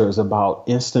culture is about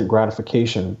instant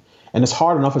gratification. And it's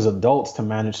hard enough as adults to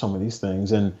manage some of these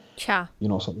things. And,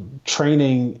 so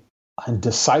training and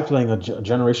discipling a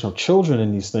generation of children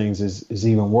in these things is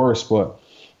even worse. But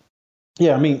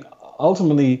yeah, I mean,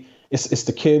 ultimately, it's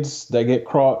the kids that get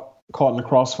caught in the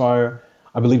crossfire.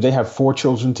 I believe they have 4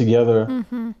 children together.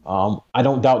 I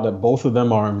don't doubt that both of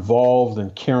them are involved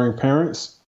and caring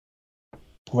parents.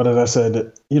 But as I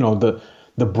said,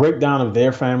 the breakdown of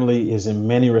their family is in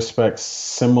many respects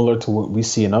similar to what we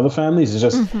see in other families. It's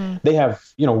just they have,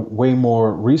 way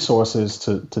more resources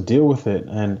to deal with it.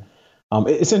 And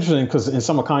it's interesting because in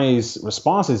some of Kanye's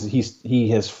responses, he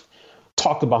has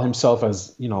talked about himself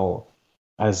as,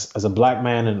 as a black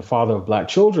man and the father of black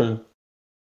children.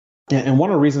 And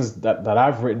one of the reasons that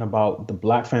I've written about the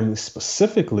black family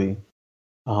specifically,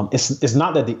 it's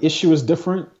not that the issue is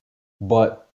different,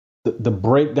 but the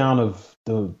breakdown of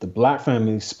the black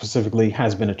family specifically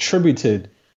has been attributed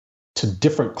to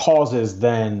different causes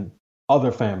than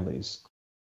other families.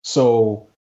 So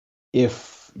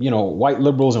if, white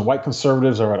liberals and white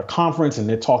conservatives are at a conference and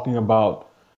they're talking about,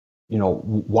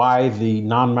 why the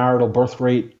non-marital birth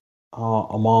rate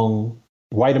among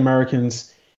white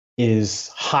Americans is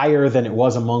higher than it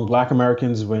was among black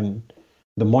Americans when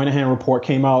the Moynihan report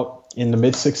came out in the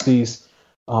mid 60s,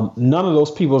 none of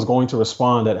those people is going to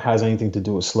respond that it has anything to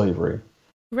do with slavery.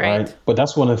 Right. But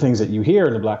that's one of the things that you hear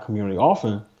in the black community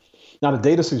often. Now, the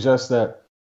data suggests that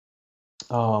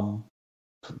from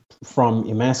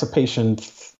emancipation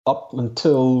up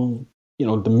until,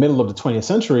 the middle of the 20th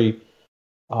century,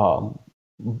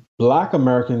 black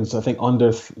Americans, I think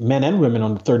men and women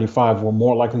under 35 were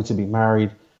more likely to be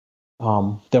married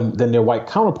than their white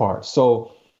counterparts.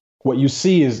 So what you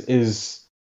see is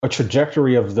a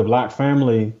trajectory of the black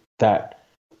family that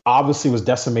obviously was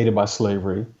decimated by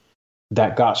slavery,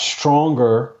 that got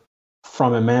stronger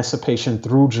from emancipation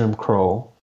through Jim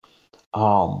Crow,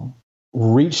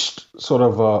 reached sort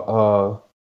of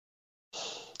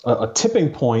a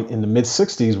tipping point in the mid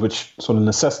 60s, which sort of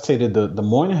necessitated the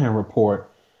Moynihan report.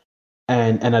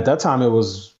 And at that time, it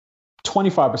was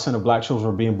 25% of black children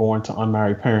were being born to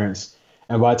unmarried parents.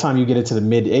 And by the time you get into the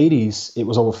mid 80s, it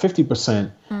was over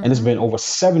 50%. And it's been over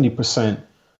 70%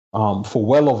 for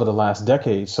well over the last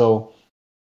decade. So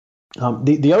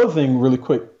the other thing really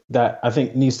quick that I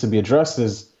think needs to be addressed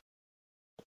is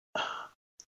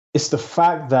it's the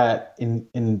fact that in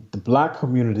the Black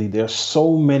community, there are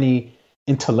so many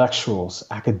intellectuals,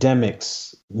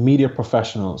 academics, media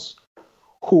professionals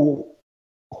who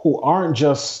aren't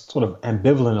just sort of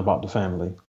ambivalent about the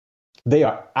family. They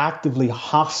are actively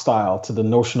hostile to the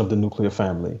notion of the nuclear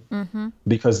family,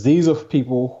 because these are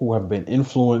people who have been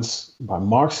influenced by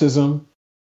Marxism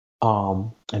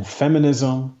and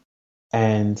feminism,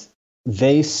 and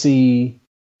they see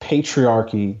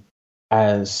patriarchy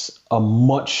as a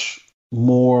much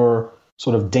more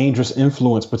sort of dangerous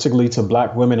influence, particularly to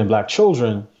Black women and Black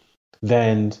children,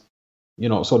 than, you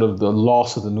know, sort of the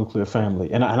loss of the nuclear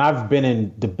family. And I've been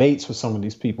in debates with some of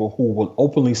these people who will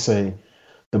openly say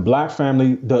the Black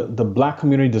family, the Black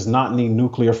community does not need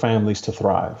nuclear families to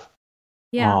thrive.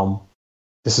 Yeah.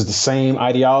 This is the same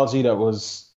ideology that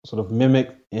was sort of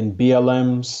mimicked in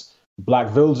BLM's Black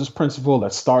Villages principle,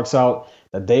 that starts out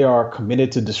that they are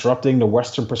committed to disrupting the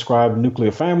Western prescribed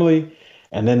nuclear family.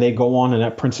 And then they go on in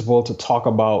that principle to talk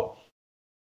about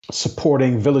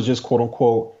supporting villages, quote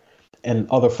unquote, and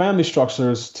other family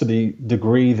structures to the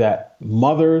degree that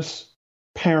mothers,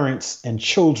 parents, and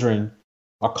children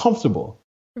are comfortable.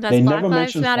 That's Black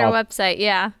Lives Matter website.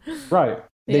 Yeah. Right.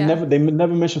 They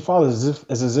never mention fathers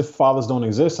as if fathers don't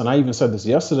exist. And I even said this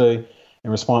yesterday in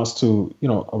response to, you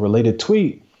know, a related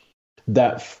tweet,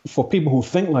 that for people who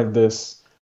think like this,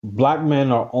 Black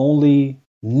men are only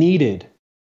needed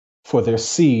for their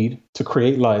seed to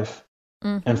create life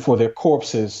and for their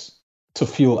corpses to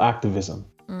fuel activism,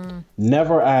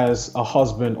 never as a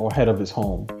husband or head of his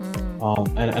home.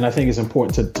 And I think it's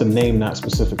important to name that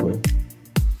specifically.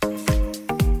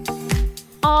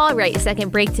 All right,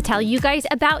 second break to tell you guys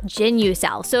about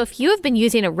Genucel. So if you have been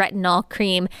using a retinol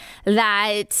cream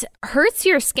that hurts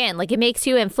your skin, like it makes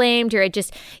you inflamed or it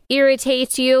just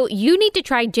irritates you, you need to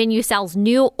try Genucel's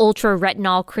new Ultra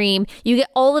Retinol Cream. You get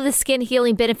all of the skin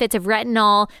healing benefits of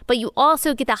retinol, but you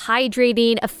also get the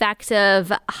hydrating effects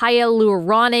of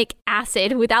hyaluronic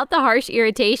acid without the harsh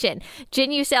irritation.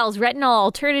 Genucel's retinol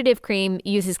alternative cream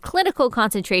uses clinical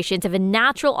concentrations of a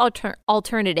natural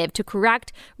alternative to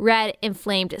correct red,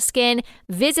 inflamed skin,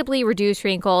 visibly reduce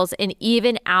wrinkles, and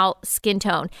even out skin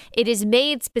tone. It is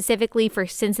made specifically for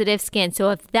sensitive skin.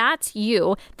 So if that's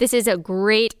you, this is a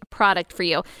great product for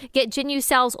you. Get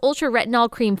Genucel's Ultra Retinol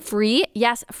Cream free,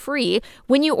 yes, free,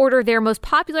 when you order their most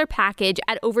popular package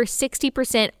at over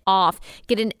 60% off.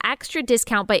 Get an extra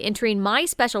discount by entering my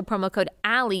special promo code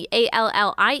ALLIE,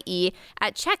 ALLIE,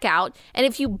 at checkout. And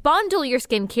if you bundle your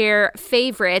skincare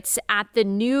favorites at the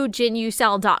new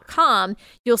Genucel.com,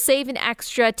 you'll save an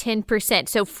extra 10%.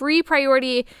 So free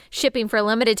priority shipping for a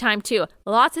limited time too.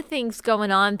 Lots of things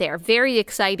going on there. Very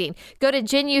exciting. Go to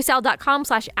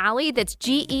Genucel.com/Allie. That's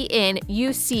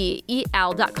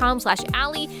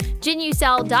GENUCEL.com/Allie.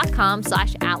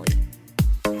 Genucel.com/Allie.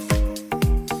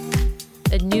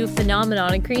 A new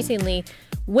phenomenon. Increasingly,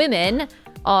 women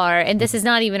are, and this is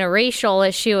not even a racial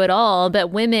issue at all,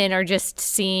 but women are just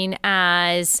seen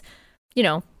as, you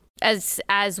know,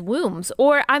 as wombs,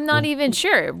 or I'm not even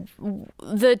sure.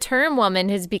 The term woman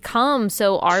has become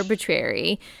so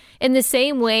arbitrary in the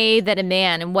same way that a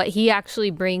man and what he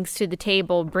actually brings to the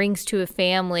table, brings to a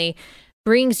family,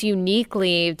 brings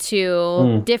uniquely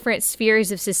to different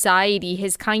spheres of society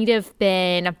has kind of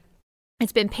been,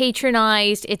 it's been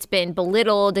patronized, it's been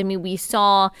belittled. I mean, we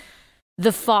saw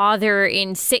the father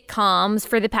in sitcoms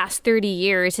for the past 30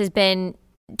 years has been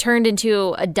turned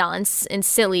into a dunce and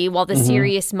silly, while the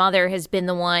serious mother has been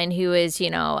the one who is, you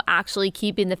know, actually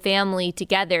keeping the family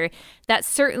together. That's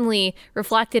certainly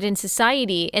reflected in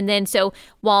society. And then so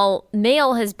while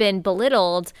male has been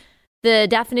belittled, the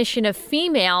definition of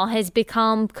female has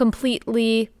become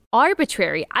completely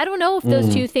arbitrary. I don't know if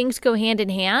those two things go hand in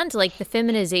hand. Like the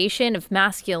feminization of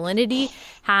masculinity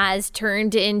has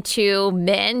turned into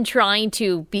men trying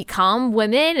to become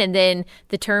women, and then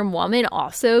the term woman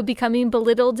also becoming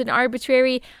belittled and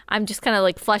arbitrary. I'm just kind of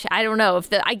like I don't know if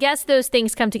I guess those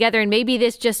things come together, and maybe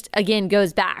this just again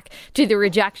goes back to the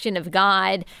rejection of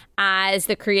God as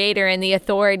the creator and the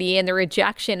authority, and the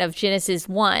rejection of Genesis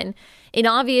 1. And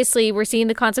obviously, we're seeing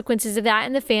the consequences of that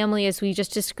in the family, as we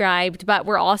just described, but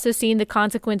we're also seeing the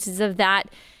consequences of that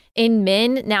in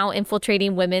men now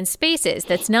infiltrating women's spaces.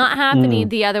 That's not happening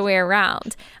the other way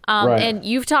around. Right. And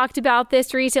you've talked about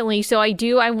this recently, so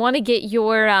I want to get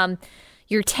your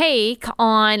your take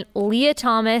on Lia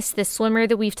Thomas, the swimmer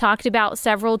that we've talked about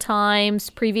several times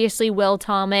previously. Will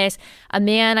Thomas, a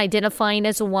man identifying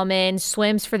as a woman,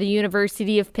 swims for the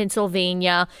University of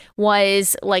Pennsylvania,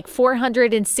 was like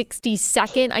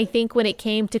 462nd, I think, when it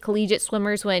came to collegiate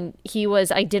swimmers when he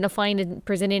was identifying and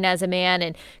presenting as a man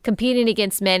and competing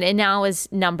against men, and now is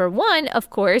number one, of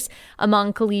course,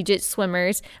 among collegiate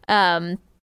swimmers.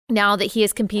 Now that he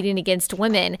is competing against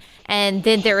women. And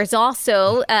then there is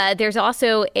also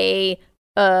a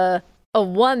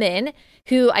woman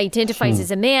who identifies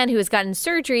as a man who has gotten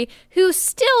surgery who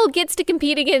still gets to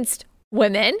compete against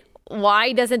women.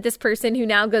 Why doesn't this person who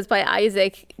now goes by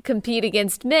Isaac compete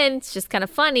against men? It's just kind of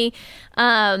funny.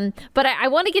 But I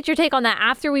want to get your take on that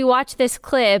after we watch this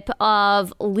clip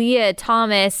of Lia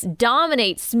Thomas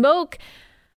smoke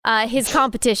his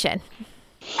competition.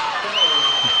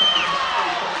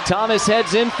 Thomas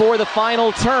heads in for the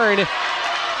final turn.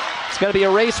 It's going to be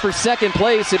a race for second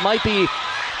place. It might be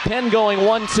Penn going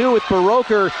 1-2 with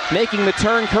Baroker making the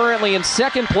turn currently in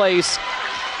second place.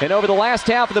 And over the last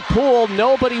half of the pool,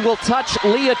 nobody will touch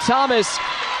Lia Thomas,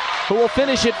 who will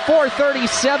finish at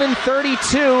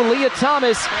 4:37.32. Lia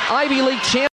Thomas, Ivy League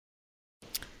champion.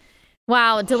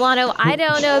 Wow, Delano, I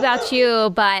don't know about you,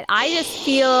 but I just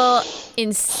feel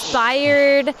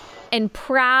inspired and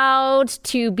proud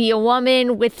to be a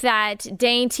woman with that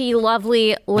dainty,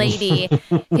 lovely lady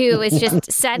who is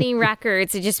just setting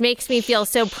records. It just makes me feel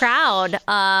so proud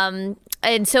and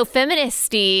so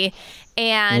feministy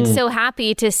and so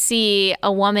happy to see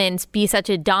a woman be such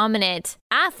a dominant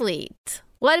athlete.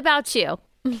 What about you?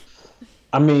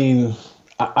 I mean,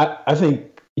 I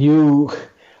think you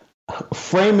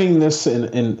framing this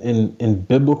in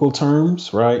biblical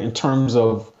terms, right? In terms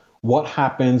of what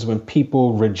happens when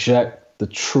people reject the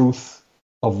truth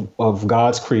of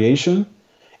God's creation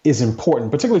is important,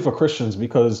 particularly for Christians,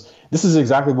 because this is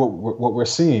exactly what we're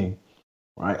seeing,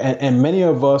 right? And many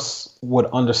of us would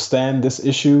understand this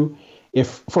issue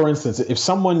if, for instance, if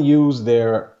someone used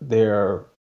their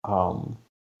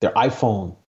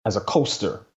iPhone as a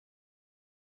coaster,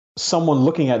 someone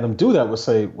looking at them do that would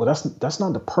say, well, that's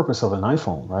not the purpose of an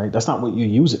iPhone, right? That's not what you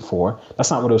use it for.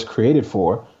 That's not what it was created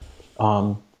for.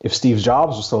 If Steve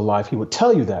Jobs was still alive, he would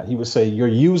tell you that. He would say, you're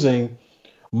using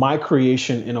my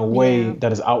creation in a way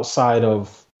that is outside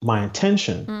of my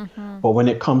intention. Mm-hmm. But when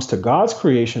it comes to God's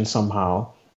creation,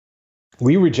 somehow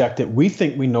we reject it. We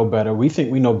think we know better. We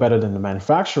think we know better than the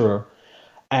manufacturer.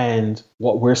 And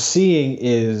what we're seeing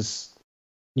is,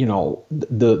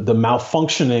 the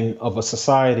malfunctioning of a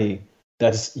society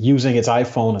that's using its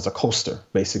iPhone as a coaster,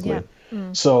 basically. Yeah.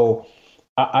 Mm. So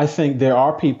I think there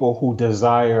are people who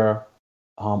desire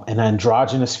an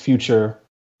androgynous future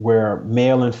where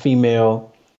male and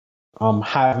female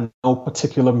have no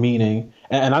particular meaning.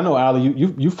 And I know, Ali,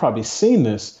 you've probably seen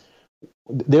this.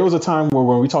 There was a time where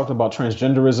when we talked about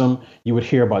transgenderism, you would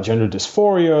hear about gender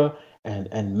dysphoria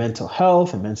and mental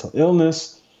health and mental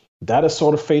illness. That has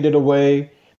sort of faded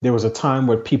away. There was a time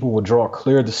where people would draw a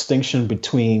clear distinction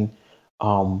between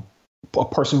a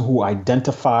person who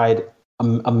identified,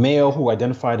 a male who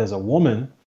identified as a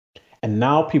woman. And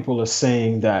now people are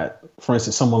saying that, for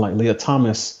instance, someone like Lia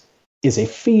Thomas is a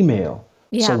female.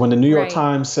 Yeah, so when the New York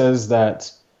Times says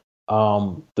that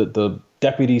the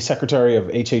deputy secretary of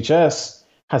HHS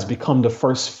has become the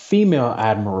first female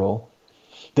admiral,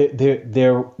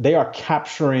 they are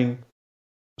capturing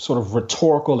sort of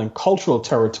rhetorical and cultural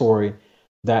territory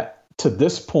that to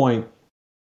this point,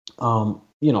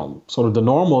 sort of the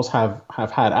normals have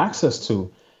had access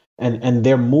to. And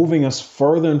they're moving us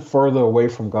further and further away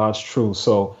from God's truth.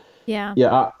 So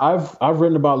I've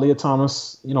written about Lia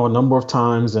Thomas, a number of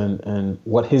times, and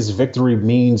what his victory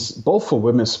means both for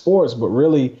women's sports, but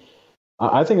really,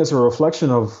 I think it's a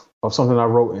reflection of something I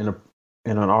wrote in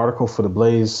an article for the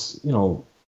Blaze,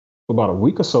 about a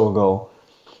week or so ago,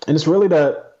 and it's really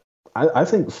that I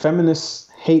think feminists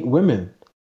hate women,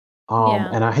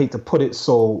 and I hate to put it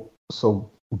so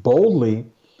boldly.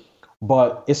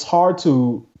 But it's hard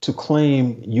to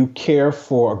claim you care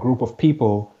for a group of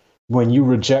people when you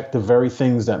reject the very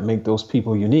things that make those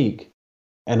people unique.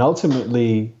 And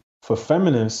ultimately, for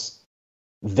feminists,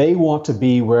 they want to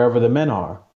be wherever the men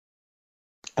are.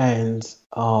 And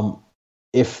I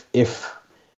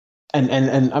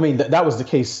mean, that was the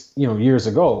case, years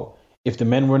ago. If the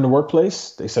men were in the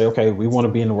workplace, they say, okay, we want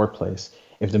to be in the workplace.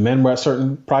 If the men were at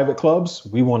certain private clubs,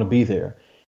 we want to be there.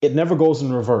 It never goes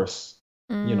in reverse.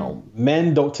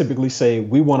 Men don't typically say,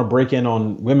 we want to break in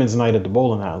on women's night at the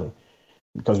bowling alley,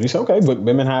 because we say, okay, but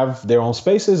women have their own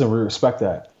spaces and we respect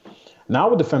that. Now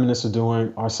what the feminists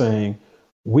are saying,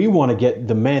 we want to get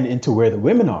the men into where the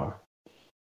women are.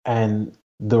 And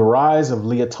the rise of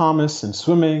Leah Thomas in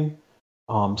swimming,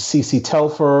 CeCe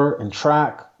Telfer in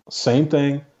track, same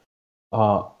thing.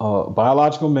 A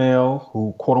biological male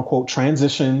who, quote unquote,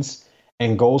 transitions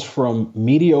and goes from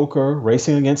mediocre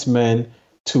racing against men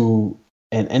to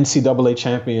an NCAA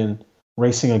champion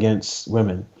racing against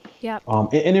women. Yeah.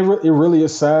 And it really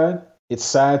is sad. It's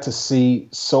sad to see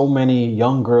so many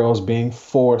young girls being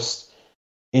forced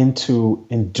into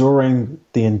enduring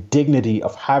the indignity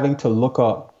of having to look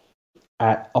up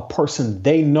at a person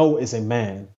they know is a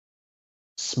man,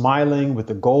 smiling with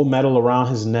the gold medal around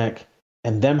his neck,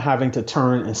 and them having to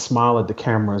turn and smile at the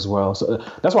camera as well. So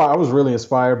that's why I was really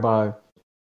inspired by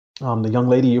the young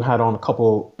lady you had on a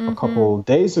couple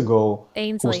days ago,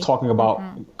 Ainsley, who was talking about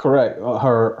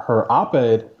her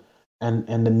op-ed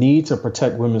and the need to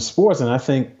protect women's sports. And I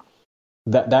think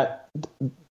that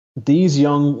these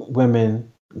young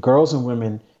women, girls and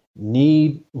women,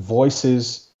 need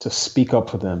voices to speak up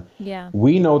for them. Yeah.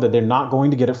 We know that they're not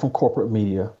going to get it from corporate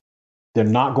media. They're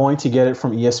not going to get it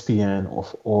from ESPN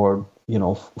or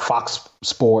Fox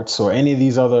Sports or any of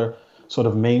these other sort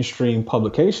of mainstream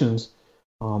publications.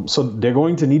 So they're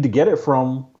going to need to get it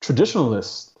from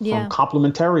traditionalists, from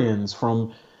complementarians,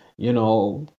 from,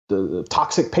 the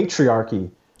toxic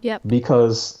patriarchy. Yep.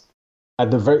 Because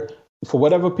for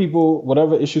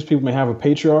whatever issues people may have with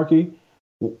patriarchy,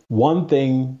 one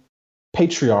thing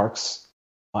patriarchs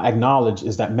acknowledge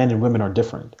is that men and women are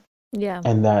different. Yeah.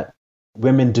 And that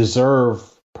women deserve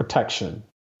protection,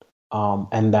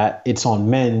 and that it's on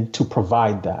men to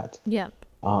provide that. Yeah.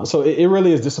 So it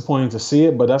really is disappointing to see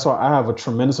it, but that's why I have a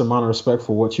tremendous amount of respect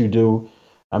for what you do.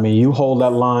 I mean, you hold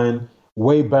that line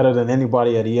way better than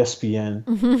anybody at ESPN.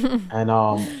 And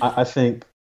I think,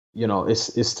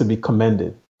 it's to be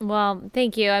commended. Well,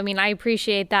 thank you. I mean, I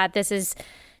appreciate that. This is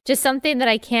just something that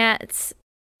I can't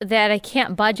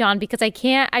budge on, because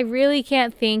I really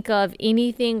can't think of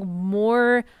anything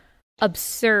more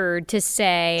absurd to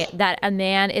say that a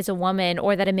man is a woman,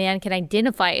 or that a man can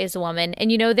identify as a woman. And,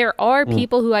 there are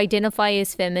people who identify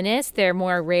as feminists. They're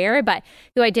more rare, but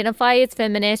who identify as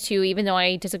feminists, who, even though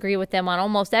I disagree with them on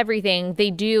almost everything, they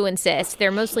do insist.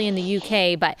 They're mostly in the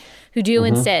UK, but who do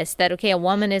insist that, okay, a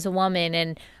woman is a woman,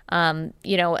 and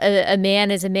a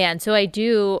man is a man. So I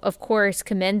do, of course,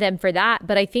 commend them for that.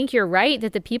 But I think you're right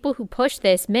that the people who push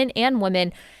this, men and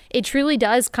women, it truly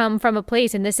does come from a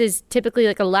place, and this is typically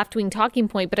like a left-wing talking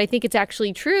point, but I think it's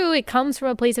actually true. It comes from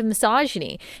a place of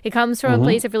misogyny. It comes from a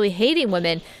place of really hating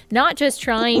women, not just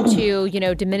trying to,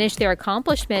 diminish their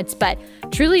accomplishments, but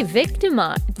truly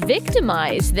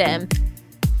victimize them.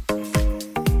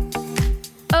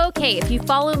 Okay, if you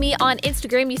follow me on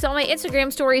Instagram, you saw my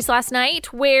Instagram stories last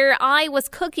night where I was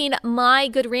cooking my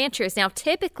Good Ranchers. Now,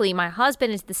 typically, my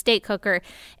husband is the steak cooker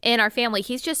in our family.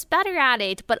 He's just better at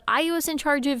it, but I was in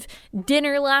charge of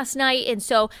dinner last night, and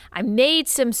so I made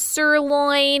some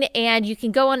sirloin, and you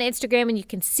can go on Instagram and you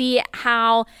can see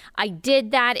how I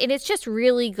did that, and it's just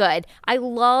really good. I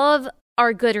love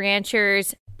our Good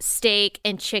Ranchers steak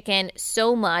and chicken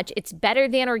so much. It's better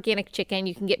than organic chicken.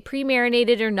 You can get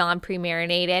pre-marinated or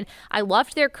non-pre-marinated. I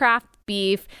loved their craft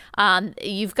beef.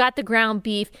 You've got the ground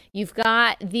beef. You've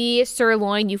got the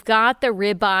sirloin. You've got the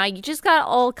ribeye. You just got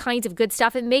all kinds of good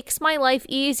stuff. It makes my life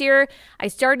easier. I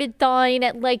started thawing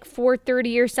at like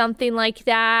 4:30 or something like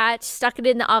that. Stuck it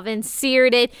in the oven,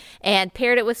 seared it, and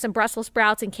paired it with some Brussels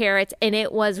sprouts and carrots, and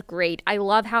it was great. I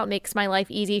love how it makes my life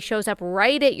easy. Shows up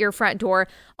right at your front door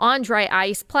on dry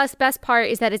ice. Plus, best part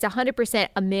is that it's 100%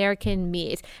 American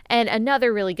meat. And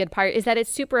another really good part is that it's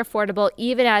super affordable,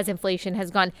 even as inflation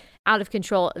has gone out of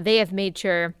control. They have made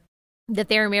sure that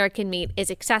their American meat is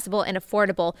accessible and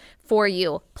affordable for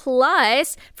you.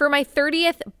 Plus, for my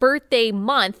 30th birthday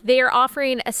month, they are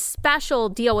offering a special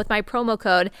deal with my promo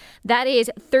code that is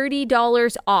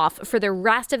 $30 off for the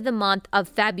rest of the month of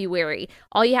February.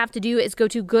 All you have to do is go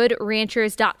to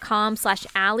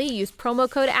goodranchers.com/Allie. Use promo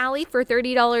code Allie for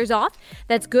 $30 off.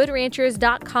 That's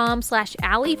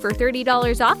goodranchers.com/Allie for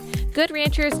 $30 off.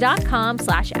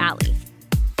 goodranchers.com/Allie.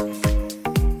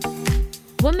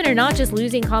 Women are not just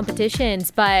losing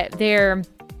competitions, but they're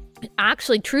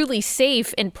actually truly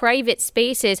safe and private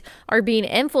spaces are being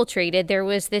infiltrated. There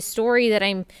was this story that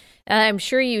I'm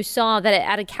sure you saw, that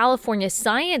at a California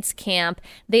science camp,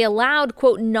 they allowed,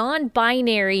 quote,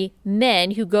 non-binary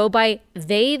men who go by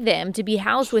they, them to be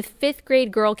housed with fifth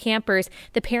grade girl campers.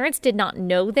 The parents did not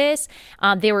know this.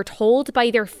 They were told by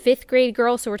their fifth grade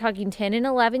girls, so we're talking 10 and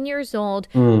 11 years old.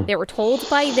 They were told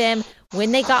by them,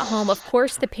 When they got home, of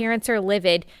course, the parents are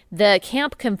livid. The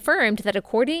camp confirmed that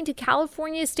according to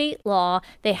California state law,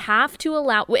 they have to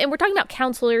allow, and we're talking about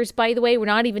counselors, by the way, we're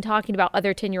not even talking about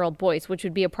other 10-year-old boys, which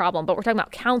would be a problem, but we're talking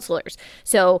about counselors.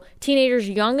 So teenagers,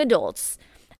 young adults,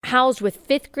 housed with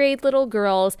 5th grade little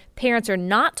girls. Parents are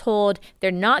not told. They're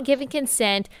not giving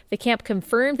consent. The camp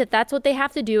confirmed that that's what they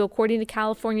have to do according to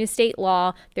California state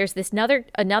law. There's this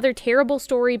another terrible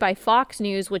story by Fox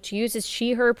News, which uses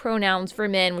she, her pronouns for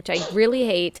men, which I really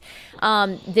hate.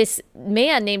 This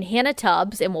man named Hannah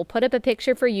Tubbs, and we'll put up a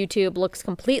picture for YouTube, looks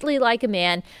completely like a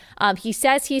man. He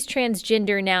says he's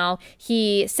transgender now.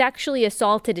 He sexually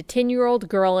assaulted a 10-year-old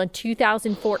girl in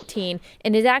 2014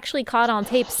 and is actually caught on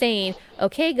tape saying,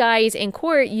 okay, guys, in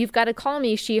court, you've got to call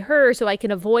me she, her, so I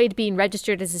can avoid being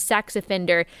registered as a sex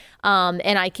offender,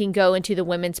 and I can go into the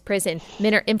women's prison.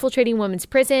 Men are infiltrating women's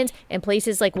prisons in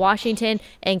places like Washington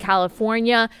and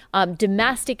California,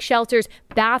 domestic shelters,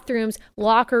 bathrooms,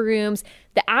 locker rooms.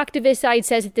 The activist side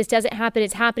says that this doesn't happen.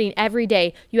 It's happening every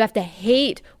day. You have to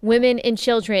hate women and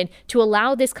children to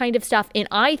allow this kind of stuff. And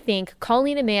I think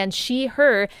calling a man she,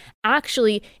 her,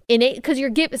 actually, because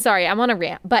sorry, I'm on a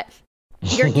rant, but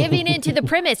you're giving into the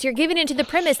premise. You're giving into the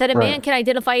premise that a man can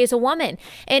identify as a woman.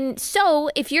 And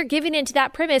so if you're giving into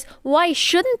that premise, why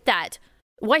shouldn't that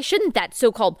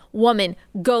so-called woman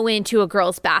go into a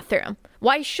girl's bathroom?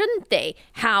 Why shouldn't they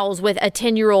house with a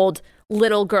 10-year-old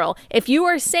little girl? If you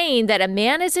are saying that a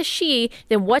man is a she,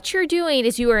 then what you're doing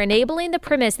is you are enabling the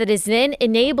premise that is then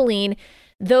enabling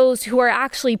those who are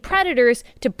actually predators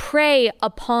to prey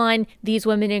upon these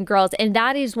women and girls. And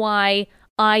that is why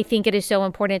I think it is so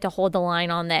important to hold the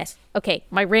line on this. Okay,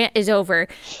 my rant is over.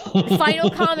 Final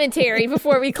commentary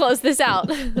before we close this out.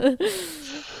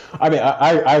 I mean,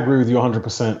 I agree with you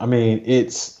 100%. I mean,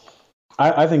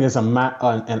 I think it's an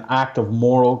act of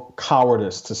moral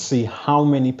cowardice to see how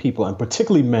many people, and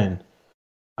particularly men.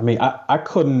 I mean, I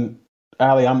couldn't,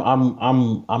 Allie. I'm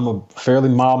a fairly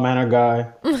mild-mannered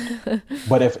guy,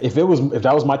 but if that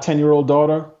was my 10-year-old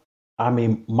daughter, I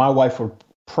mean, my wife would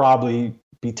probably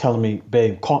be telling me,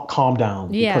 babe, calm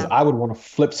down, because I would want to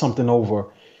flip something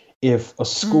over if a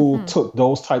school took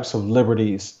those types of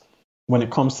liberties when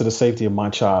it comes to the safety of my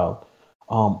child.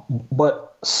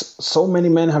 But so many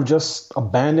men have just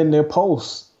abandoned their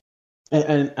posts.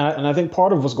 And I think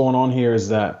part of what's going on here is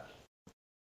that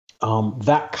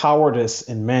that cowardice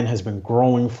in men has been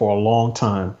growing for a long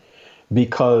time,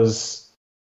 because,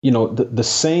 you know, the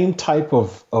same type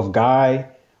of guy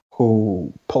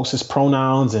who posts his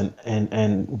pronouns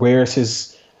and wears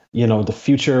his, you know, the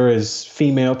future is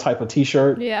female type of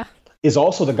T-shirt, is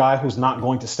also the guy who's not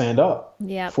going to stand up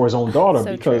for his own daughter.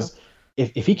 So because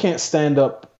if he can't stand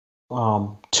up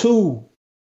to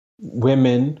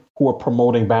women who are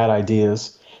promoting bad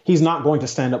ideas, he's not going to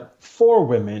stand up for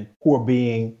women who are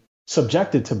being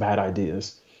subjected to bad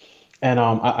ideas. And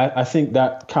I think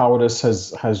that cowardice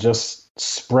has just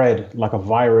spread like a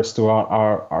virus throughout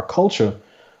our culture.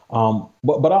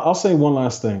 But I'll say one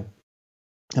last thing.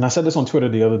 And I said this on Twitter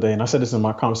the other day, and I said this in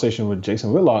my conversation with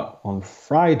Jason Whitlock on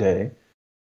Friday,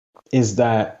 is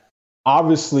that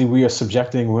obviously we are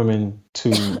subjecting women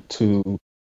to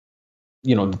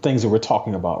you know, the things that we're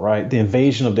talking about, right? The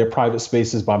invasion of their private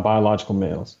spaces by biological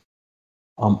males.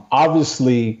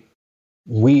 Obviously,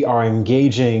 we are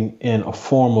engaging in a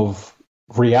form of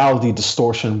reality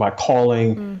distortion by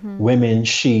calling women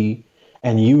she,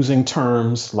 and using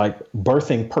terms like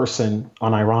birthing person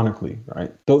unironically,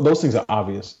 right? Those things are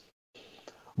obvious.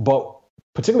 But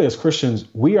particularly as Christians,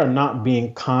 we are not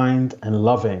being kind and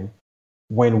loving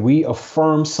when we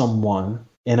affirm someone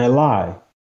in a lie.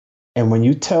 And when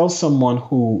you tell someone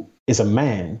who is a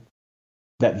man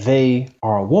that they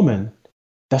are a woman,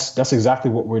 that's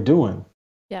exactly what we're doing.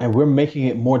 Yeah. And we're making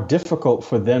it more difficult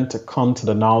for them to come to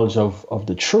the knowledge of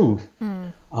the truth.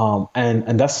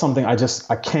 And that's something I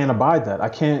can't abide that. I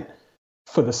can't,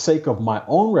 for the sake of my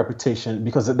own reputation,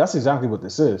 because that's exactly what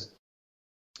this is.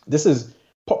 This is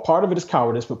part of it is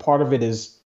cowardice, but part of it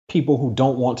is people who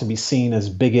don't want to be seen as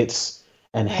bigots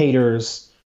and haters,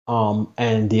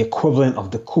 and the equivalent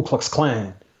of the Ku Klux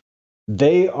Klan.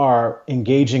 They are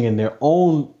engaging in their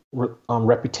own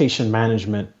reputation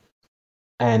management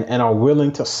and are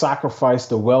willing to sacrifice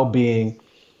the well-being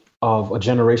of a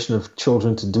generation of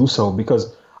children to do so,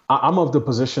 because I'm of the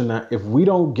position that if we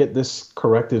don't get this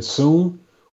corrected soon,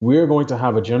 we're going to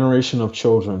have a generation of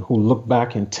children who look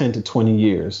back in 10 to 20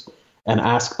 years and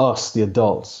ask us, the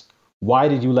adults, why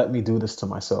did you let me do this to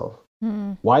myself?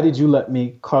 Why did you let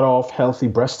me cut off healthy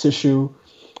breast tissue?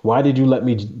 Why did you let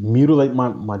me mutilate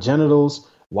my genitals?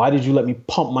 Why did you let me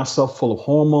pump myself full of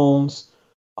hormones?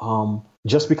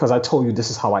 Just because I told you this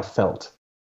is how I felt.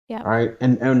 Yeah. Right.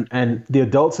 And the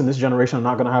adults in this generation are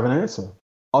not going to have an answer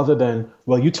other than,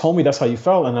 well, you told me that's how you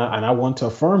felt, and I want to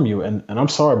affirm you, and I'm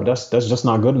sorry, but that's just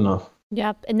not good enough.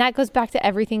 Yep. And that goes back to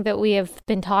everything that we have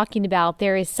been talking about.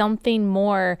 There is something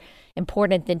more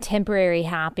important than temporary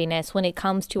happiness when it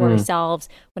comes to ourselves,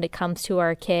 when it comes to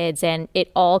our kids, and it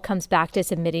all comes back to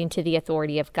submitting to the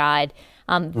authority of God.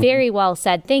 Very well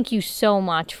said. Thank you so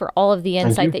much for all of the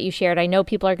insight that you shared. I know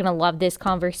people are going to love this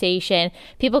conversation.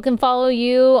 People can follow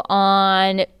you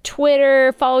on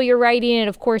Twitter, follow your writing, and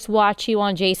of course, watch you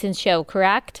on Jason's show,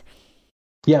 correct?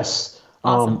 Yes.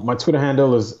 Awesome. My Twitter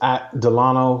handle is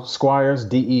 @Delano Squires,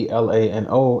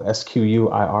 DELANO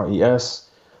SQUIRES.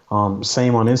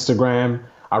 Same on Instagram.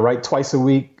 I write twice a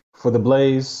week for The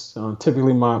Blaze.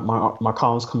 Typically, my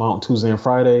columns come out on Tuesday and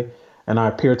Friday, and I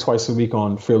appear twice a week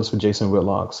on Fearless with Jason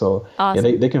Whitlock. So awesome.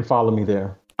 Yeah, they can follow me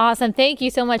there. Awesome. Thank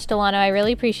you so much, Delano. I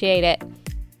really appreciate it.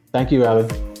 Thank you, Allie.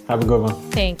 Have a good one.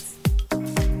 Thanks.